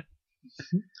Replay.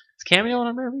 It's Cameo on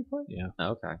a Rare Replay? Yeah.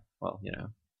 Oh, okay. Well,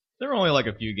 There are only like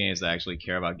a few games that I actually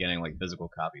care about getting like physical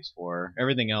copies for.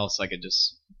 Everything else I could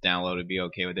just download and be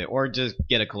okay with it, or just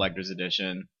get a collector's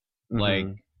edition. Like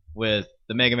with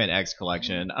the Mega Man X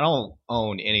collection, I don't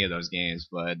own any of those games,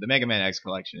 but the Mega Man X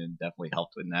collection definitely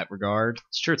helped in that regard.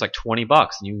 it's true. It's like $20 and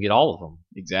you can get all of them.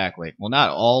 Exactly. Well, not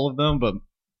all of them, but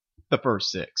the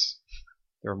first 6.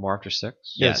 There were more after 6.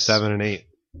 Yeah, Yes. 7 and 8.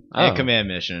 And Command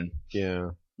Mission.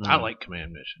 Yeah. I like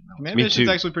Command Mission. Command Me Mission's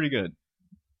too. actually pretty good.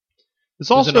 It's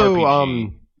It was an also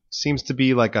RPG. seems to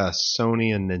be like a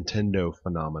Sony and Nintendo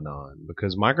phenomenon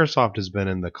because Microsoft has been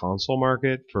in the console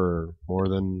market for more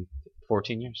than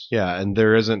 14 years. and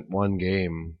there isn't one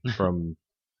game from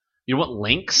You want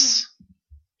Lynx?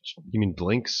 you mean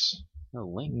Blinks? No,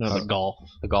 Lynx. No, the golf.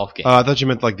 The golf game. I thought you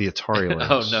meant like the Atari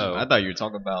Lynx. Oh, no. I thought you were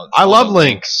talking about. I love all the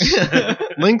Lynx.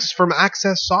 Lynx from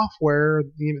Access Software.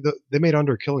 They made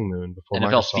Under Killing Moon before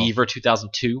NFL Microsoft. Fever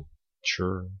 2002.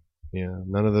 Sure. Yeah.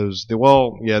 None of those. The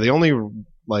only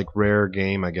like rare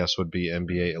game I guess would be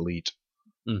NBA Elite.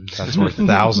 That's worth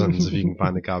thousands if you can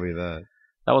find a copy of that.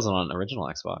 That wasn't on original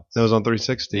Xbox. That was on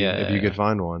 360. Yeah, if yeah, you yeah. could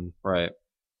find one. Right.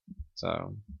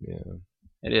 So, Yeah.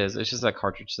 it is. It's just that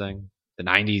cartridge thing. The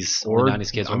 90s. Or the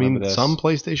 90s kids I remember mean, this. some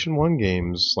PlayStation 1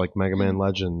 games like Mega Man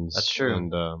Legends. That's true.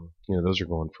 And those are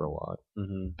going for a lot.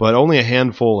 Mhm. But only a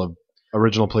handful of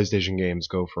original PlayStation games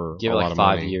go for Give a it lot like of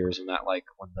 5 money. years when that, like,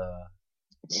 when the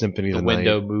Symphony of the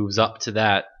window Night. moves up to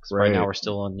that. 'Cause right Right. now we're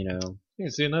still on, Yeah,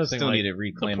 see, another thing, Still like, need to the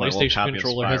reclaim my old PlayStation copy of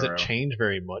controller Spyro. hasn't changed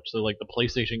very much. So, like, the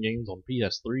PlayStation games on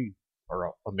PS3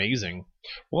 are amazing.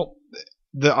 Well,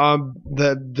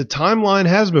 the timeline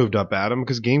has moved up, Adam,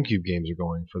 because GameCube games are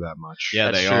going for that much. Yeah,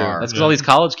 That's they true. are. That's because all these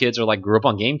college kids are like grew up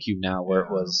on GameCube now, where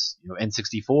it was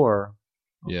N64.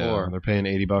 Yeah, before. they're paying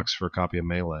 $80 for a copy of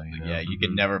Melee. You know? Yeah, you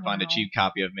can never find a cheap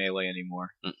copy of Melee anymore.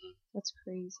 That's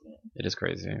crazy. It is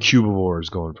crazy. Cubivore is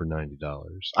going for $90.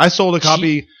 I sold a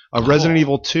copy of Resident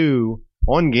Evil 2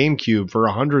 on GameCube for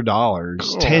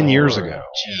 $100 10 years ago.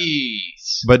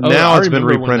 Jeez. But Oh, now I it's been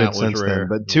remember when reprinted that was since rare.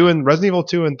 then. But Resident Evil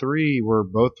 2 and 3 were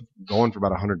both going for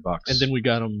about $100. And then we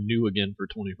got them new again for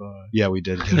 25. yeah, we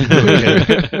did. Get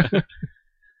it.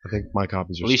 I think my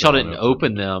copies are. At least y'all still didn't unopened.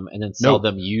 open them and then sell Nope.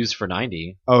 them used for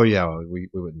 90, Oh yeah, well, we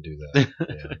wouldn't do that.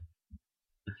 Yeah.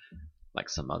 like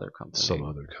some other company. Some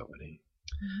other company.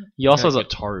 He also has got a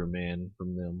Guitar Man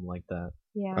from them like that.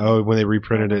 Yeah. Oh, when they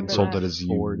reprinted it and remember sold that. it as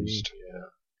 40. used.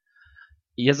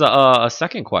 he has a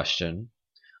second question.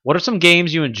 What are some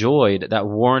games you enjoyed that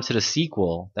warranted a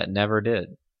sequel that never did?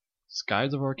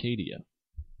 Skies of Arcadia.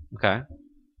 Okay.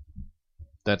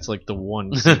 That's like the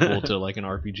one sequel to like an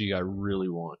RPG I really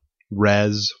want.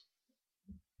 Rez.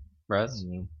 Rez?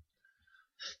 You know?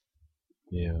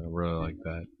 Yeah, I really like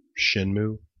that.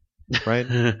 Shenmue. Right?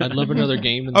 I'd love another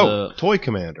game in Oh, the Toy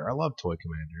Commander. I love Toy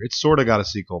Commander. It's sort of got a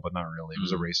sequel, but not really. It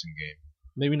was a racing game.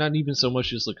 maybe not even so much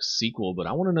just like a sequel, but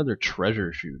I want another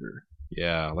treasure shooter.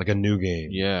 Yeah, like a new game.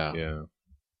 Yeah. Yeah.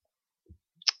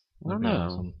 I don't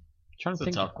know. Trying to That's a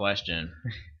think. tough question.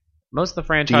 Most of the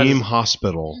franchises. Theme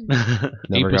Hospital.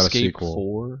 Never Ape got a Escape sequel.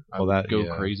 4. I Well, would that- go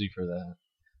yeah. crazy for that.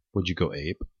 Would you go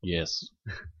ape? Yes.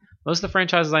 Most of the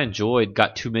franchises I enjoyed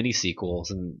got too many sequels,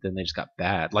 and then they just got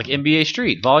bad. Like NBA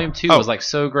Street Volume 2 Oh. was like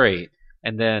so great,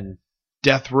 and then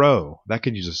Death Row. That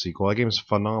could use a sequel. That game is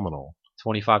phenomenal.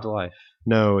 25 to Life.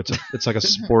 No, it's like a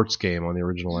sports game on the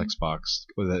original Xbox.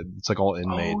 It's like all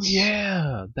inmates. Oh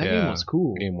yeah, that Yeah. game was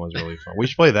cool. The game was really fun. We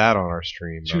should play that on our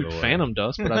stream. by Shoot, the way. Phantom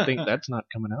Dust, but I think that's not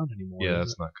coming out anymore. Yeah,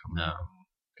 that's not coming. No.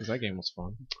 because that game was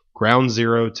fun. Ground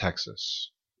Zero,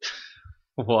 Texas.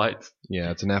 What?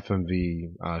 Yeah, it's an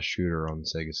FMV shooter on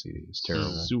Sega CD. It's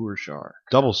terrible. Sewer Shark.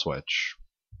 Double Switch.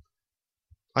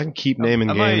 I can keep naming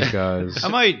I might- games, guys. I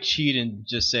might cheat and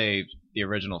just say the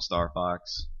original Star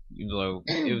Fox, even though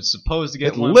it was supposed to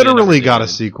get It one. but literally never got did. a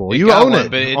sequel. It You got own one,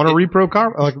 it, but it- on a it- repro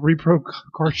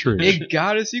cartridge. It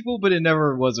got a sequel, but it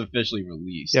never was officially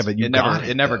released. Yeah, but you it never got it,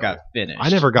 it never though. got finished. I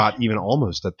never got even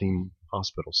almost a Theme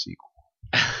Hospital sequel,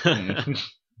 Mm.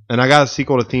 and I got a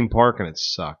sequel to Theme Park, and it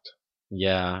sucked.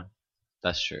 Yeah,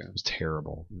 that's true. It was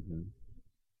terrible. hmm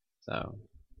So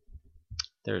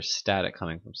there's static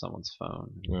coming from someone's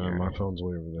phone. My phone's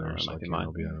way over there, It so I might be can't mine.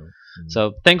 help you out.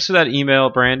 So thanks for that email,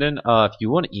 Brandon. If you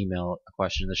want to email a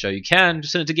question to the show, you can.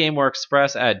 Just send it to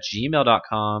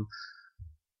GameWareExpress@gmail.com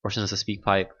or send us a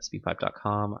SpeakPipe,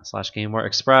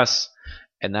 speakpipe.com/GameWareExpress.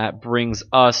 And that brings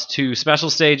us to special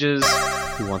stages.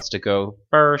 Who wants to go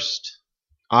first?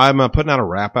 I'm putting out a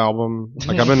rap album.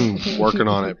 Like I've been working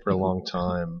on it for a long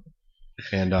time,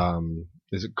 and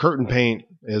is it Curtain Paint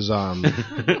is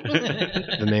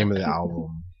the name of the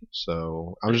album.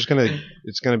 So I'm just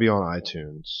it's gonna be on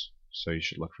iTunes. So you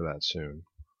should look for that soon.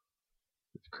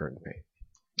 curtain paint.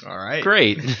 All right.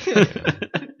 Great.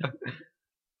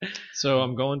 So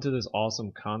I'm going to this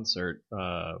awesome concert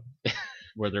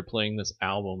where they're playing this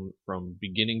album from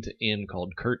beginning to end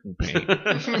called Curtain Paint.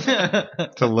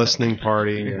 It's a listening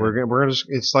party. Yeah. We're gonna just,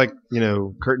 it's like,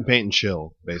 curtain paint and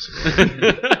chill, basically.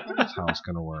 That's how it's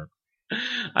gonna work.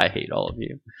 I hate all of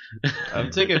you. I'm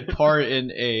taking part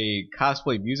in a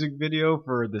cosplay music video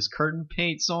for this curtain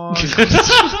paint song.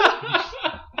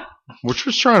 We're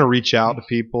just trying to reach out to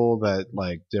people that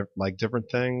like different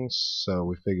things, so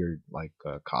we figured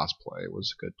cosplay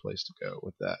was a good place to go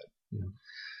with that. Yeah.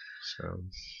 So.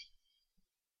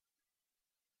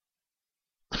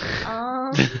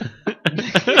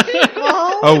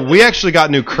 Well, Oh, we actually got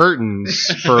new curtains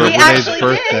for we Renee's actually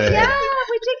birthday. did. Yeah,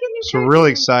 we did get new So we're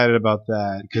really excited about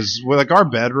that because our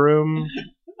bedroom,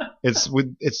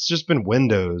 it's just been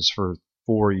windows for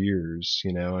 4 years,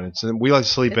 and we like to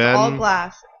sleep It's in. all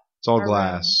glass. It's all our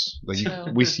glass. Like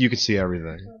So- you can see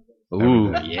everything.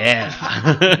 Ooh, Everything.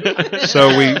 yeah. So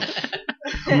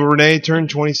Renee turned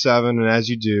 27, and as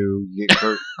you do, you get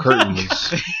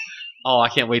curtains. Oh, I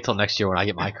can't wait till next year when I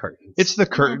get my curtains. It's the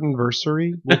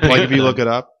curtainversary. Like if you look it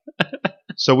up.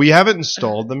 So we haven't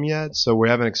installed them yet, so we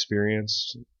haven't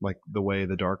experienced like the way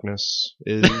the darkness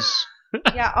is.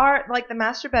 Yeah, the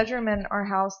master bedroom in our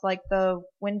house, like the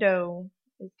window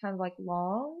is kind of like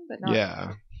long, but not.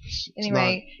 Yeah.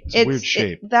 Anyway, it's a weird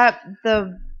shape.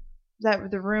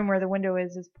 The room where the window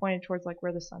is pointed towards like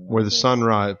where the sun. Where the rises.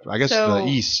 sunrise, I guess So- the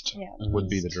east Yeah. would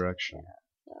be the direction.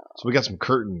 So we got some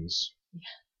curtains.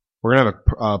 We're gonna have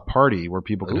a party where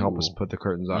people can help us Ooh. put the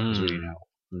curtains up. 'Cause we-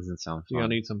 Doesn't sound Do y'all fun.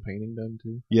 need some painting done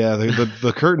too? yeah,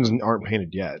 the curtains aren't painted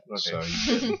yet, so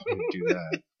you can do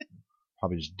that.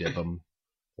 Probably just dip them.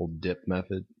 Old dip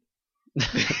method.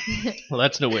 Well,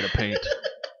 that's no way to paint.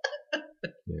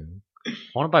 Yeah. I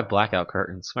want to buy blackout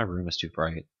curtains. My room is too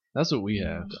bright. That's what we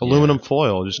have. Aluminum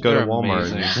foil. Just go They're to Walmart.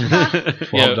 amazing.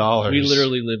 $12. We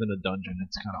literally live in a dungeon.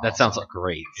 It's kind of That sounds like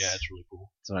great. Yeah, it's really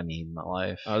cool. That's what I need in my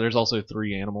life. There's also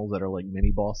 3 animals that are like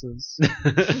mini bosses.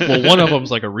 Well, one of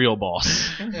them's like a real boss.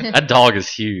 That dog is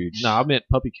huge. No, I meant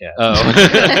Puppy Cat.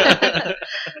 Oh.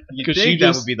 You 'Cause think she that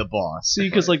just- would be the boss. See,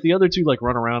 because like the other 2 like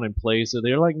run around and play, so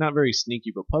they're like not very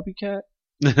sneaky. But Puppy Cat,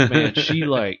 man, she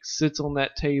like sits on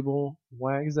that table,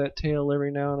 wags that tail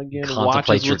every now and again, and Contemplates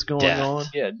watches your what's going death. on.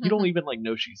 Yeah, you don't even like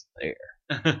know she's there.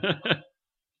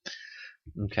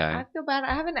 Okay. I feel bad.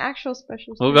 I have an actual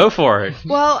special. We'll go for it.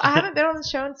 Well, I haven't been on the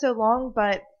show in so long,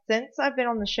 but since I've been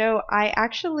on the show, I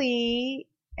actually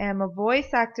am a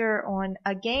voice actor on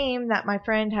a game that my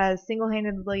friend has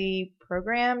single-handedly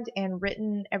programmed and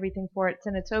written everything for. It's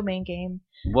in a Tomain game.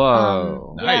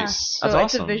 Whoa. Yeah. Nice. So That's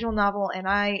it's awesome. a visual novel, and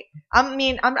I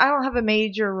don't have a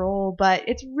major role, but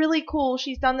it's really cool.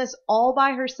 She's done this all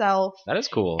by herself, That is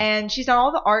cool. and she's done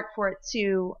all the art for it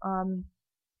too.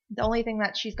 The only thing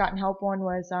that she's gotten help on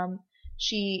was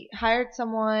she hired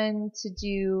someone to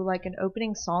do like an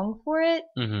opening song for it,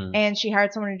 hmm and she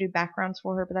hired someone to do backgrounds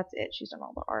for her, but that's it. She's done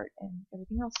all the art and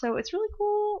everything else, so it's really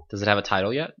cool. Does it have a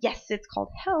title yet? Yes, it's called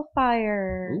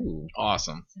Hellfire. Ooh.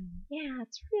 Awesome. So, yeah,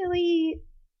 it's really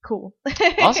cool.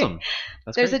 Awesome.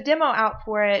 That's There's great. a demo out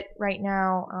for it right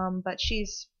now, but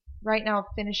she's right now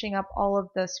finishing up all of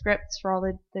the scripts for all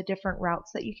the different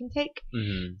routes that you can take.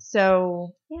 Mhm.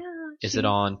 So, yeah. Is it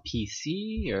on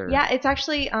PC or? Yeah, it's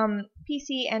actually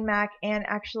PC and Mac, and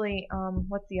actually,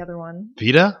 what's the other one?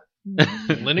 Vita?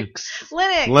 Linux.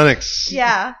 Linux. Linux.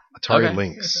 Yeah. Atari Okay.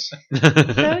 Lynx. So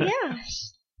yeah.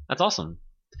 That's awesome.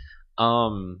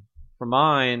 For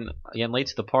mine, again, late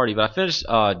to the party, but I finished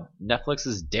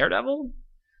Netflix's Daredevil,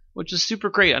 which is super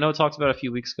great. I know I talked about it a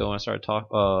few weeks ago when I started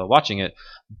watching it,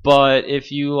 but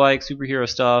if you like superhero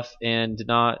stuff and did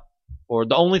not, or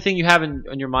the only thing you have in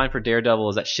your mind for Daredevil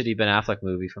is that shitty Ben Affleck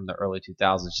movie from the early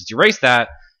 2000s, just erase that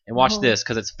and watch Oh. this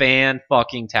because it's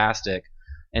fan-fucking-tastic.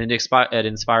 And it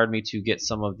inspired me to get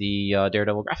some of the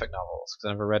Daredevil graphic novels because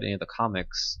I never read any of the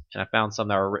comics, and I found some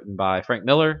that were written by Frank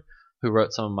Miller, who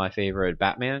wrote some of my favorite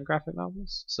Batman graphic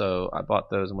novels. So I bought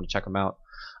those and want to check them out.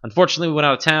 Unfortunately, we went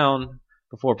out of town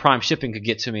before Prime shipping could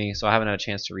get to me, so I haven't had a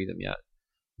chance to read them yet.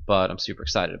 But I'm super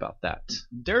excited about that.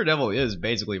 Daredevil is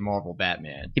basically Marvel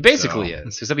Batman. He basically so.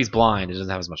 is, except he's blind and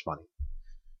doesn't have as much money.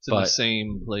 It's in the But-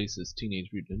 same place as Teenage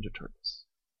Mutant Ninja Turtles.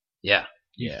 Yeah.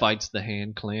 He Yeah. fights the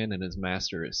Hand Clan, and his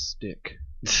master is Stick.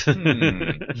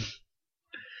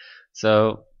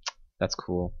 So that's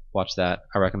cool. Watch that.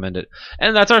 I recommend it.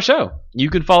 And that's our show. You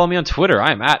can follow me on Twitter.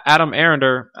 I'm at Adam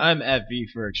Arender. I'm at V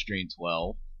for Extreme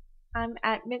 12. I'm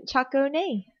at Mint Choco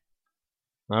Nay.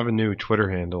 I have a new Twitter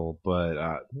handle, but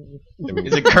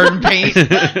Is it curtain paint?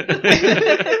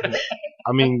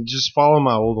 I mean, just follow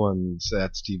my old ones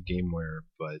at Steve Gameware,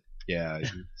 but yeah,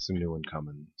 some new one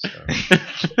coming. So.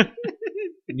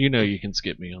 You know you can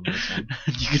skip me on this one.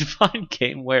 You can find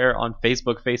Gameware on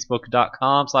Facebook,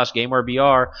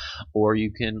 facebook.com/GamewareBR, or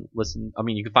you can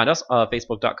you can find us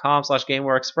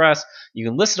facebook.com/GamewareExpress. You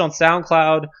can listen on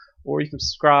SoundCloud, or you can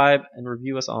subscribe and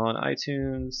review us on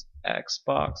iTunes,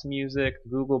 Xbox Music,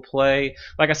 Google Play.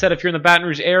 Like I said, if you're in the Baton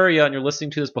Rouge area and you're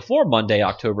listening to this before Monday,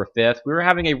 October 5th, we were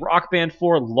having a Rock Band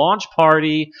 4 launch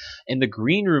party in the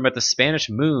green room at the Spanish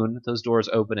Moon. Those doors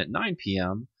open at 9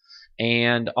 p.m.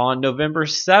 And on November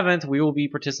 7th, we will be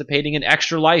participating in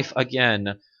Extra Life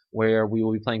again, where we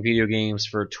will be playing video games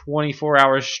for 24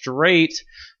 hours straight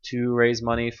to raise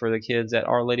money for the kids at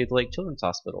Our Lady of the Lake Children's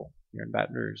Hospital here in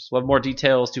Baton Rouge. We'll have more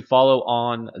details to follow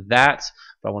on that,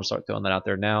 but I want to start throwing that out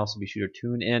there now, so be sure to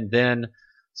tune in then.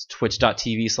 It's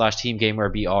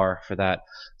twitch.tv/TeamGamerBR for that.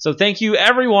 So thank you,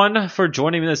 everyone, for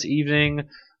joining me this evening.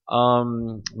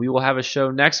 We will have a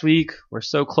show next week. We're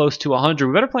so close to 100.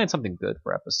 We better plan something good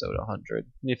for episode 100.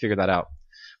 We need to figure that out.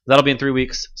 That'll be in 3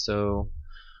 weeks, so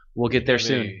we'll get there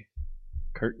soon.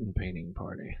 Curtain painting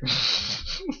party.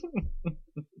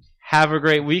 Have a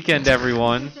great weekend,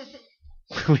 everyone.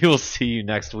 We will see you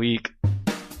next week.